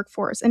distributed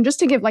workforce. And just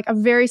to give like a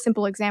very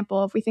simple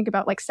example, if we think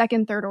about like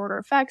second, third order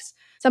effects,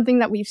 something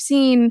that we've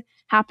seen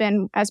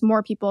happen as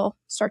more people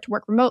start to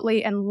work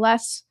remotely and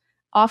less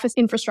office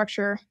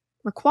infrastructure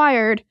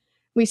required,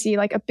 we see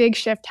like a big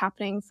shift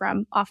happening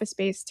from office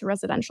space to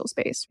residential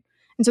space.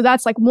 And so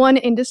that's like one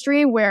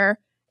industry where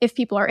if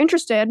people are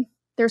interested,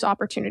 there's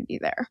opportunity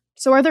there.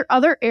 So are there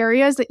other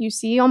areas that you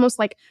see almost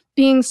like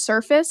being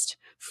surfaced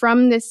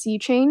from this sea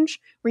change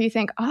where you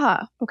think,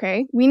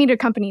 okay, we need a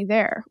company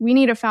there. We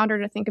need a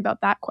founder to think about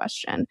that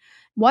question.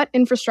 What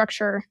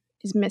infrastructure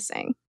is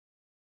missing?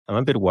 I'm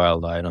a bit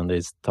wild-eyed on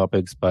these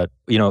topics, but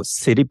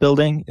city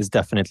building is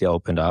definitely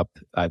opened up.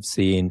 I've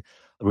seen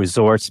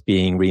resorts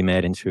being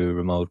remade into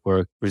remote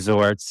work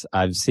resorts.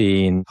 I've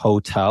seen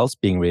hotels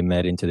being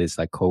remade into this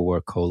like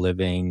co-work,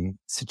 co-living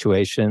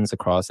situations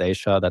across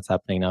Asia. That's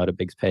happening now at a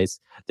big pace.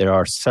 There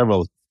are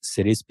several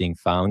cities being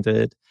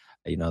founded.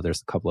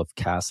 There's a couple of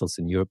castles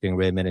in Europe being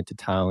remade into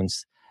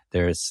towns.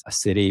 There's a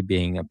city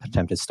being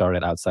attempted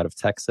started outside of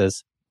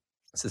Texas.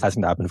 This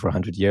hasn't happened for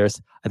 100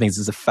 years. I think this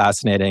is a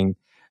fascinating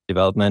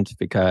development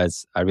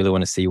because I really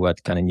want to see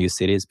what kind of new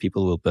cities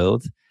people will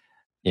build.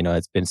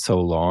 It's been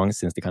so long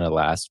since the kind of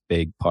last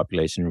big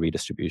population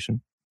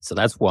redistribution. So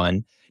that's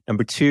one.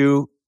 Number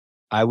two,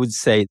 I would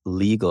say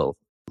legal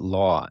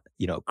law,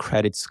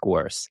 credit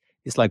scores.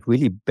 It's like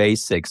really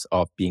basics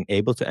of being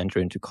able to enter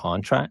into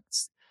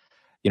contracts.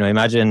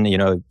 Imagine,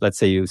 let's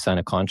say you sign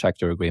a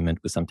contractor agreement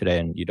with some today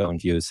and you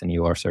don't use an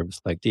EOR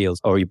service like Deals,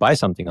 or you buy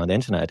something on the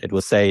internet. It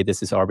will say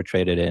this is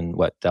arbitrated in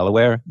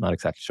Delaware? Not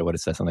exactly sure what it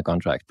says on the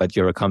contract, but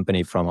you're a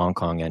company from Hong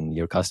Kong and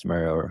your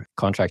customer or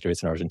contractor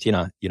is in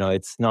Argentina.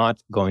 It's not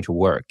going to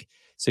work.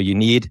 So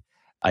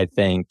I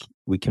think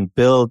we can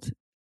build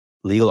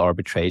legal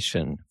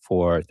arbitration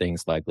for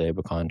things like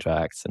labor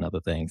contracts and other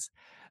things.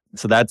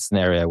 So that's an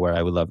area where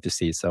I would love to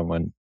see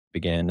someone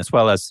begin, as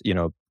well as,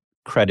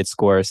 credit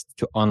scores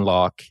to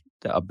unlock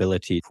the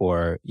ability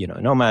for,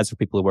 nomads or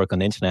people who work on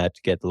the internet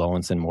to get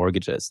loans and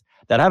mortgages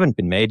that haven't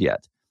been made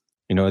yet.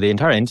 The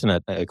entire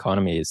internet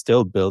economy is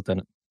still built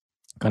on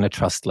kind of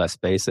trustless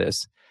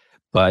basis,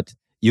 but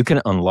you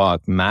can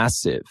unlock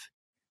massive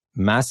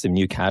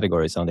new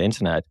categories on the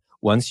internet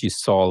once you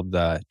solve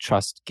the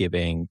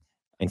trust-giving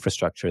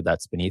infrastructure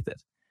that's beneath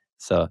it.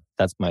 So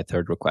that's my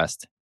third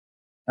request.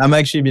 I'm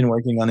actually been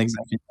working on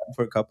exactly that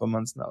for a couple of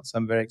months now, so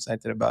I'm very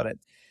excited about it.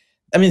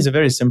 I mean, it's a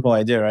very simple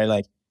idea, right?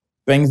 Like,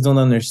 banks don't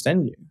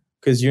understand you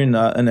because you're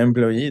not an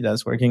employee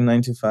that's working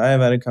 9 to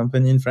 5 at a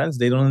company in France.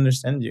 They don't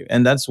understand you.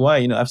 And that's why,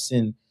 I've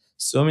seen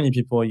so many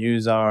people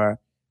use our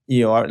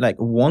EOR, like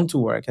want to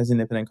work as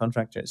independent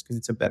contractors because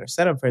it's a better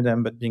setup for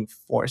them, but being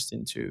forced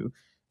into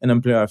an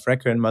employer of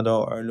record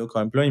model or a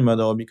local employee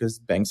model because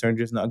banks are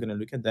just not going to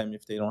look at them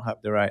if they don't have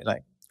the right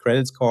like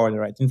credit score, the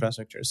right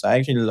infrastructure. So I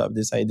actually love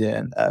this idea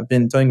and I've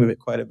been toying with it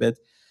quite a bit.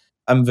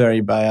 I'm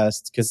very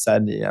biased because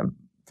sadly I'm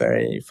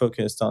very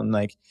focused on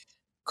like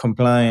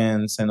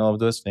compliance and all of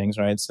those things,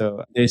 right?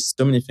 So there's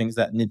so many things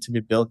that need to be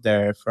built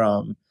there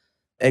from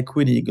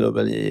equity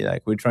globally.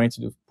 Like we're trying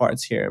to do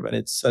parts here, but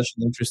it's such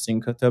an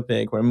interesting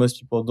topic where most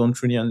people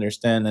don't really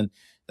understand. And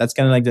that's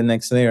kind of like the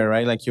next layer,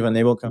 right? Like you've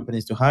enabled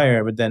companies to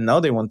hire, but then now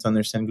they want to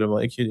understand global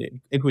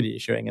equity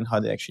sharing and how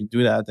they actually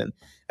do that. And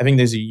I think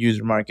there's a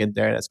huge market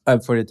there that's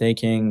up for the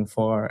taking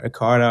for a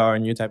Carta or a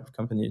new type of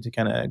company to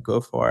kind of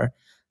go for.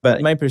 But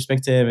in my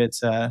perspective,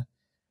 it's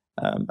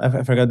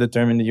I forgot the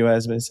term in the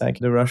US, but it's like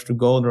the rush to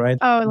gold, right?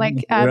 Oh,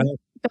 like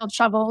build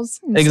shovels.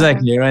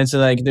 Exactly, right? So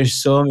like there's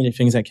so many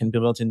things that can be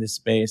built in this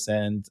space.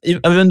 And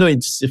even though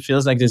it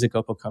feels like there's a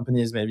couple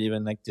companies, maybe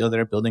even like Deel, that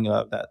are building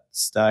up that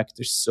stack,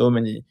 there's so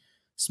many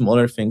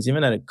smaller things,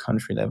 even at a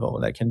country level,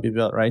 that can be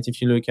built, right?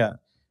 If you look at,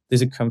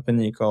 there's a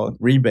company called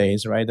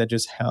Rebase, right? That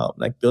just help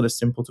like build a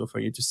simple tool for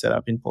you to set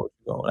up in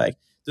Portugal. Like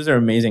those are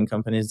amazing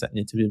companies that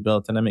need to be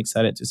built. And I'm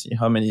excited to see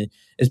how many,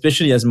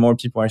 especially as more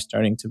people are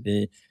starting to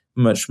be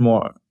much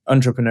more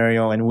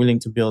entrepreneurial and willing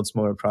to build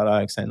smaller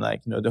products, and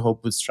like, the whole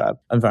bootstrap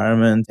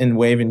environment and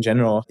Wave in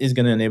general is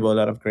going to enable a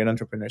lot of great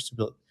entrepreneurs to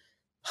build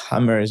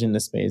hammers in the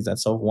space that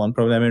solve one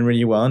problem and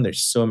really well. And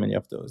there's so many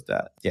of those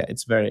that, yeah,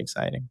 it's very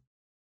exciting.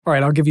 All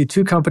right, I'll give you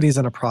two companies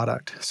and a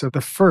product. So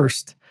the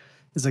first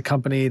is a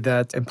company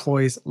that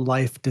employs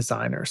life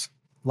designers,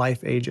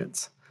 life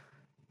agents.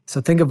 So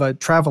think of a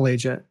travel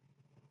agent,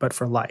 but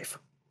for life.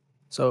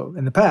 So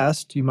in the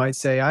past, you might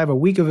say, I have a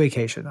week of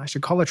vacation. I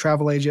should call a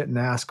travel agent and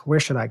ask, where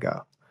should I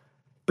go?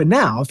 But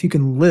now, if you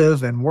can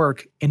live and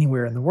work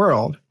anywhere in the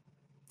world,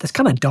 that's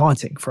kind of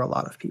daunting for a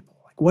lot of people.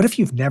 Like, what if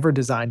you've never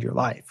designed your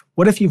life?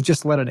 What if you've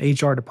just let an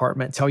HR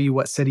department tell you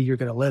what city you're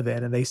going to live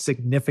in and they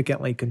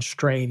significantly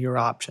constrain your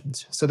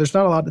options? So there's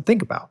not a lot to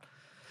think about.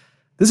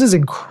 This is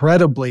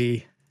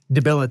incredibly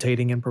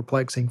debilitating and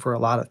perplexing for a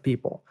lot of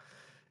people.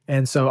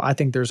 And so I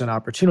think there's an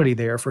opportunity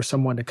there for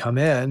someone to come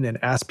in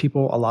and ask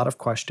people a lot of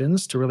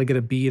questions to really get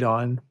a bead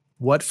on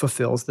what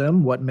fulfills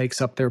them, what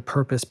makes up their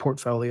purpose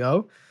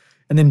portfolio,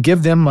 and then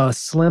give them a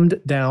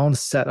slimmed down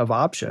set of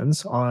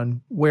options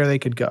on where they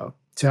could go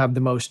to have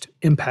the most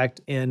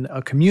impact in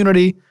a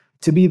community,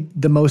 to be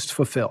the most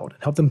fulfilled,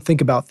 help them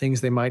think about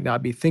things they might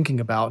not be thinking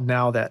about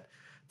now that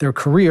their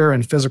career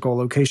and physical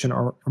location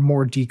are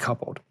more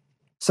decoupled.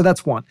 So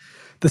that's one.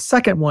 The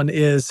second one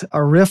is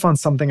a riff on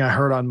something I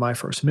heard on My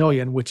First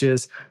Million, which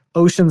is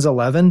Ocean's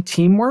 11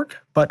 teamwork,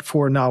 but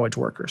for knowledge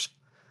workers.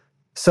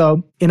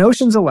 So in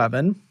Ocean's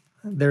 11,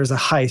 there's a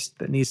heist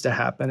that needs to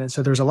happen. And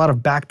so there's a lot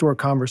of backdoor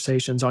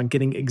conversations on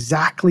getting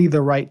exactly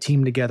the right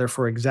team together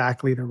for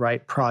exactly the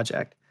right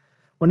project.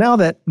 Well, now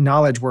that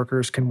knowledge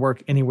workers can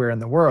work anywhere in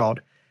the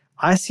world,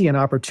 I see an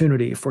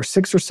opportunity for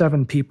 6 or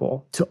 7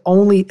 people to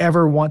only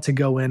ever want to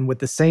go in with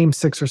the same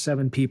 6 or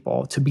 7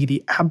 people to be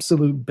the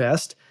absolute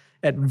best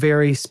at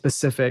very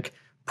specific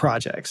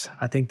projects.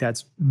 I think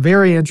that's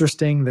very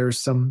interesting. There's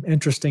some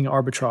interesting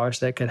arbitrage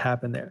that could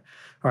happen there.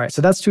 All right,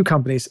 so that's 2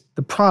 companies.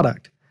 The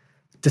product,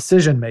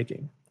 decision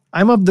making.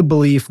 I'm of the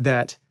belief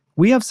that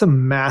we have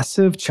some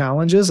massive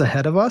challenges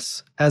ahead of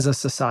us as a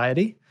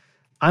society.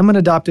 I'm an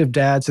adoptive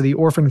dad, so the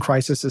orphan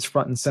crisis is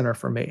front and center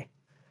for me.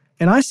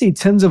 And I see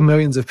tens of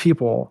millions of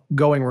people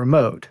going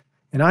remote.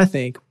 And I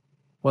think,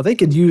 well, they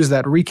could use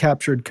that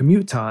recaptured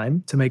commute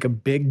time to make a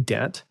big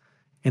dent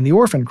in the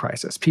orphan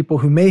crisis. People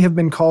who may have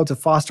been called to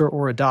foster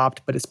or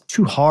adopt, but it's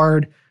too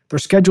hard, their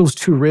schedule's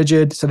too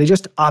rigid, so they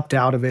just opt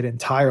out of it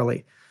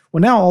entirely.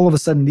 Well, now all of a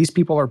sudden, these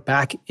people are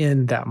back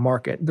in that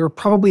market. There are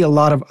probably a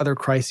lot of other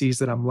crises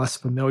that I'm less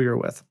familiar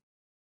with.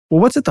 Well,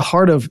 what's at the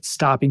heart of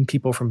stopping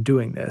people from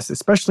doing this,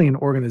 especially in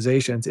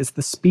organizations? It's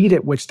the speed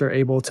at which they're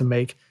able to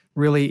make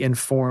really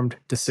informed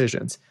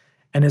decisions.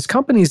 And as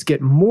companies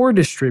get more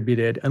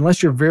distributed,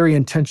 unless you're very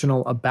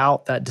intentional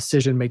about that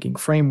decision-making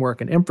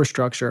framework and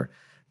infrastructure,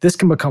 this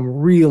can become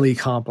really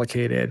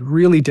complicated,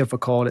 really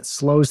difficult. It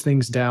slows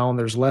things down.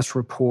 There's less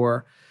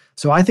rapport.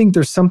 So I think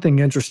there's something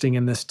interesting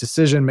in this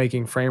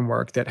decision-making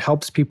framework that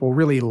helps people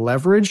really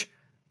leverage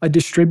a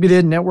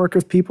distributed network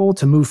of people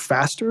to move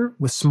faster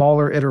with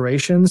smaller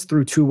iterations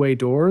through two-way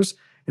doors.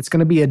 It's going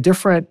to be a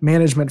different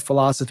management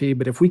philosophy,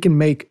 but if we can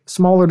make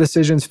smaller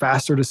decisions,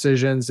 faster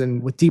decisions,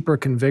 and with deeper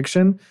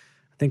conviction,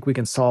 I think we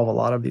can solve a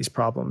lot of these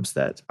problems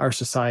that our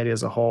society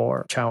as a whole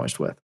are challenged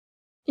with.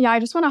 Yeah, I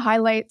just want to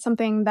highlight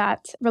something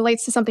that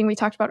relates to something we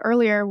talked about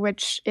earlier,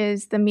 which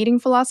is the meeting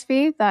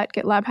philosophy that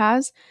GitLab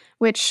has,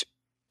 which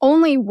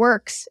only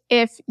works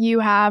if you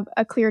have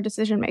a clear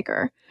decision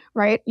maker,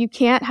 right? You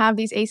can't have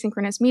these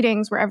asynchronous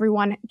meetings where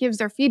everyone gives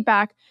their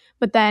feedback,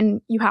 but then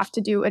you have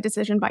to do a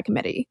decision by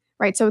committee,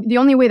 right? So the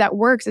only way that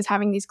works is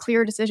having these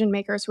clear decision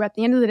makers who at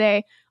the end of the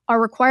day are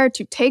required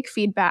to take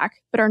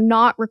feedback, but are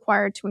not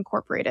required to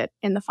incorporate it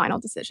in the final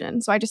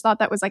decision. So I just thought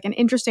that was like an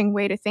interesting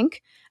way to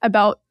think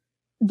about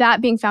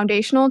that being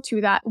foundational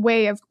to that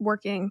way of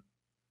working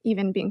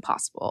even being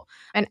possible.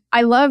 And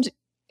I loved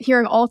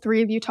hearing all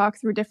 3 of you talk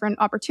through different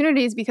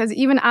opportunities, because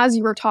even as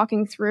you were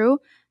talking through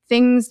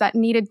things that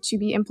needed to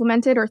be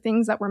implemented or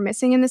things that were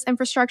missing in this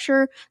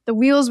infrastructure, the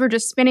wheels were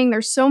just spinning.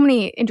 There's so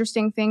many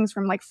interesting things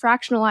from like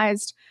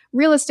fractionalized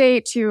real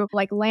estate to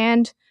like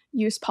land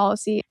use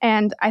policy.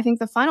 And I think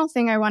the final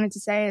thing I wanted to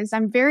say is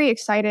I'm very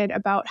excited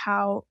about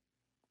how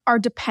our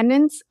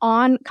dependence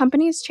on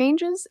companies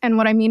changes. And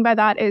what I mean by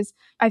that is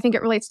I think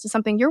it relates to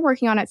something you're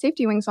working on at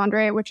Safetywing,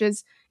 Sondre, which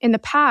is in the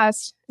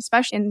past,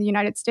 especially in the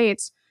United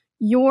States,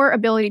 your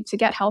ability to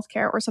get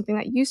healthcare, or something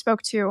that you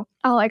spoke to,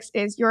 Alex,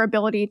 is your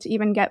ability to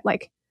even get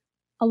like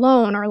a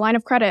loan or a line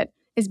of credit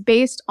is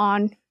based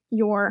on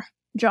your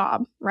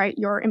job, right?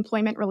 Your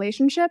employment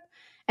relationship.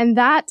 And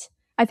that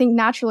I think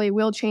naturally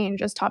will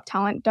change as top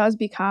talent does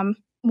become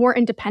more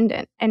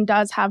independent and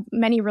does have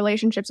many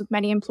relationships with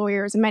many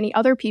employers and many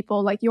other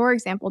people, like your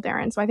example,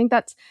 Darren. So I think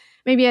that's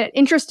maybe an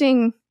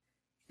interesting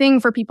thing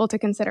for people to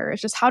consider, is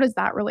just how does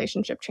that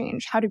relationship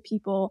change? How do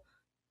people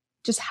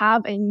just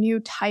have a new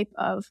type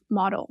of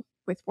model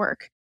with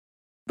work?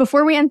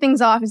 Before we end things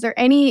off, is there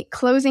any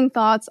closing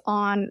thoughts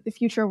on the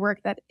future of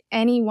work that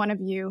any one of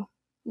you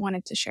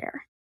wanted to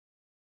share?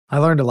 I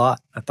learned a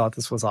lot. I thought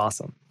this was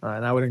awesome.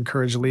 And I would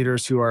encourage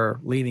leaders who are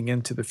leaning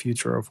into the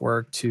future of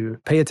work to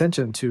pay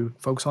attention to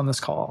folks on this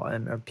call.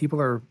 And people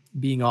are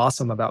being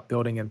awesome about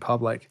building in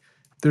public.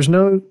 There's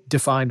no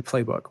defined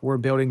playbook. We're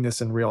building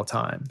this in real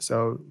time.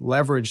 So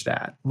leverage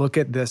that. Look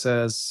at this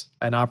as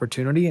an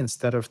opportunity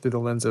instead of through the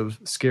lens of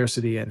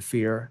scarcity and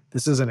fear.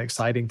 This is an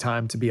exciting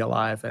time to be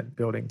alive and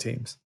building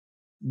teams.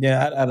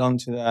 Yeah, I'd add on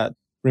to that.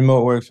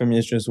 Remote work for me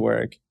is just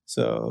work.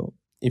 So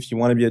if you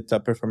want to be a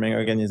top performing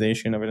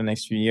organization over the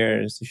next few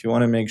years, if you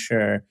want to make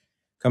sure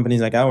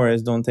companies like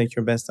ours don't take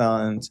your best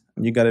talent,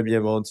 you got to be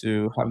able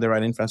to have the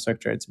right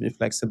infrastructure to be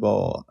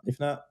flexible. If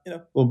not,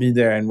 we'll be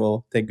there and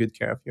we'll take good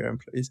care of your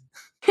employees.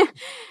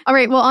 All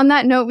right. Well, on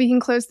that note, we can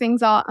close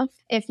things off.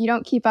 If you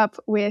don't keep up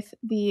with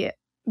the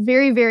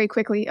very, very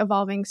quickly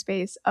evolving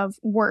space of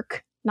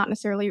work, not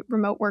necessarily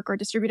remote work or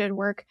distributed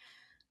work,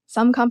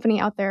 some company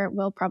out there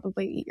will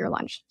probably eat your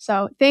lunch.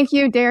 So thank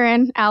you,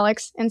 Darren,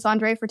 Alex, and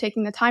Sondre for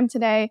taking the time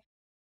today.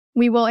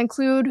 We will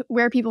include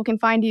where people can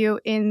find you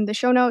in the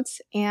show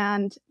notes,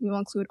 and we will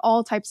include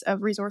all types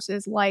of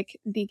resources like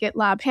the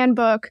GitLab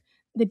handbook,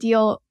 the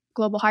Deel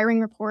Global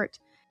Hiring Report.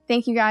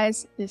 Thank you,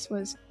 guys. This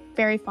was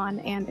very fun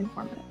and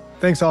informative.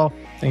 Thanks, all.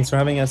 Thanks for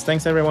having us.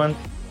 Thanks, everyone.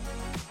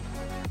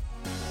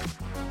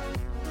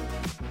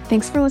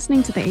 Thanks for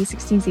listening to the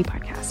A16Z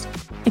podcast.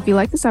 If you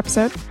like this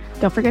episode,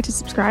 don't forget to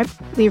subscribe,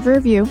 leave a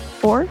review,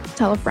 or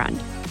tell a friend.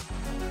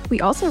 We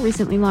also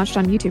recently launched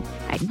on YouTube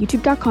at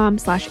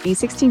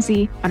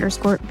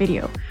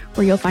youtube.com/A16Z_video,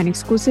 where you'll find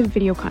exclusive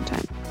video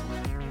content.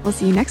 We'll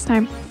see you next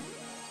time.